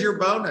 right? There's your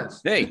bonus.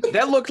 Hey,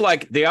 that looked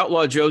like the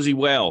outlaw Josie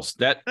Wales.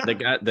 That they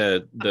got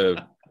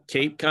the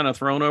cape kind of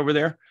thrown over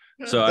there.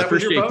 So I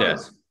appreciate that.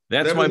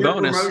 That's my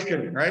bonus.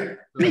 Promotion, right?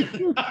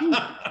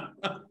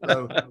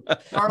 So,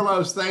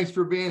 Carlos, thanks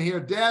for being here.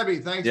 Debbie,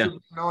 thanks for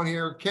being on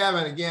here.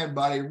 Kevin, again,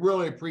 buddy,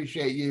 really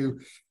appreciate you.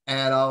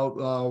 And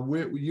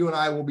you and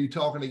I will be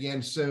talking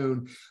again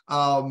soon.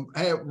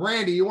 Hey,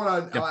 Randy, you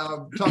want to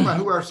talk about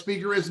who our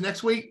speaker is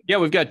next week? Yeah,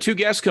 we've got two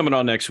guests coming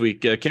on next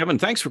week. Kevin,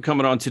 thanks for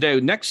coming on today.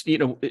 Next,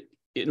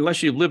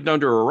 unless you've lived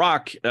under a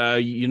rock,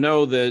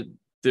 that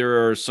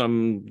there are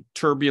some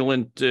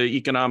turbulent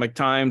economic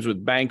times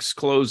with banks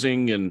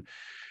closing and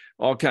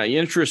all kinds of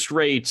interest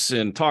rates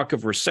and talk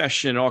of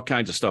recession, all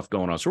kinds of stuff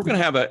going on. So we're going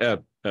to have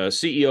a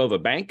CEO of a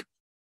bank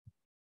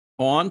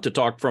on to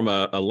talk from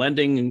a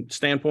lending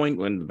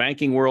standpoint in the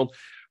banking world.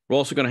 We're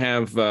also going to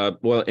have,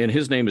 and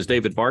his name is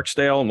David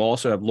Barksdale, and we'll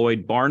also have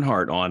Lloyd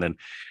Barnhart on.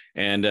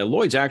 And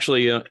Lloyd's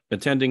actually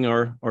attending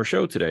our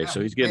show today.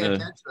 So he's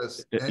getting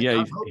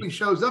I hope he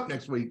shows up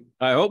next week.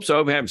 I hope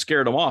so. I haven't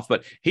scared him off,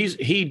 but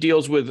he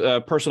deals with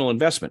personal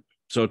investment.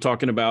 So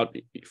talking about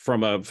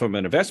from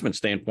an investment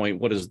standpoint,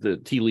 what does the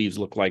tea leaves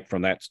look like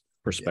from that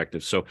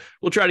perspective? So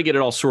we'll try to get it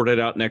all sorted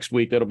out next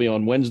week. That'll be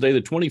on Wednesday,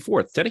 the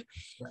 24th. Teddy?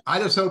 I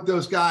just hope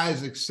those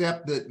guys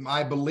accept that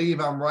I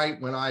believe I'm right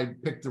when I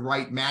pick the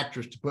right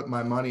mattress to put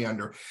my money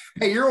under.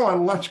 Hey, you're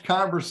on Lunch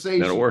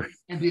Conversation. That'll work.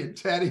 Andy and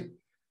Teddy.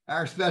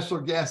 Our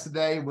special guest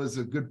today was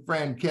a good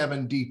friend,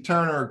 Kevin D.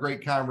 Turner. A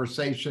great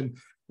conversation.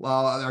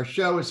 Our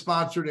show is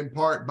sponsored in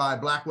part by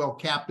Blackwell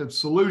Captive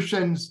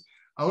Solutions.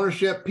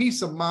 Ownership,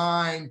 peace of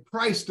mind,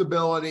 price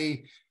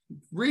stability.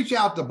 Reach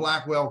out to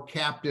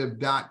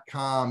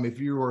blackwellcaptive.com if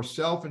you are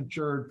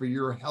self-insured for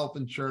your health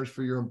insurance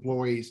for your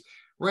employees.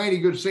 Randy,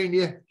 good seeing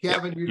you.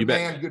 Kevin, you're the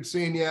man. Good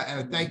seeing you. And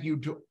a thank you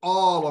to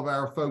all of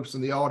our folks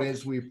in the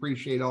audience. We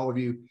appreciate all of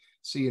you.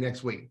 See you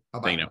next week.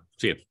 Bye-bye.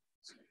 See you.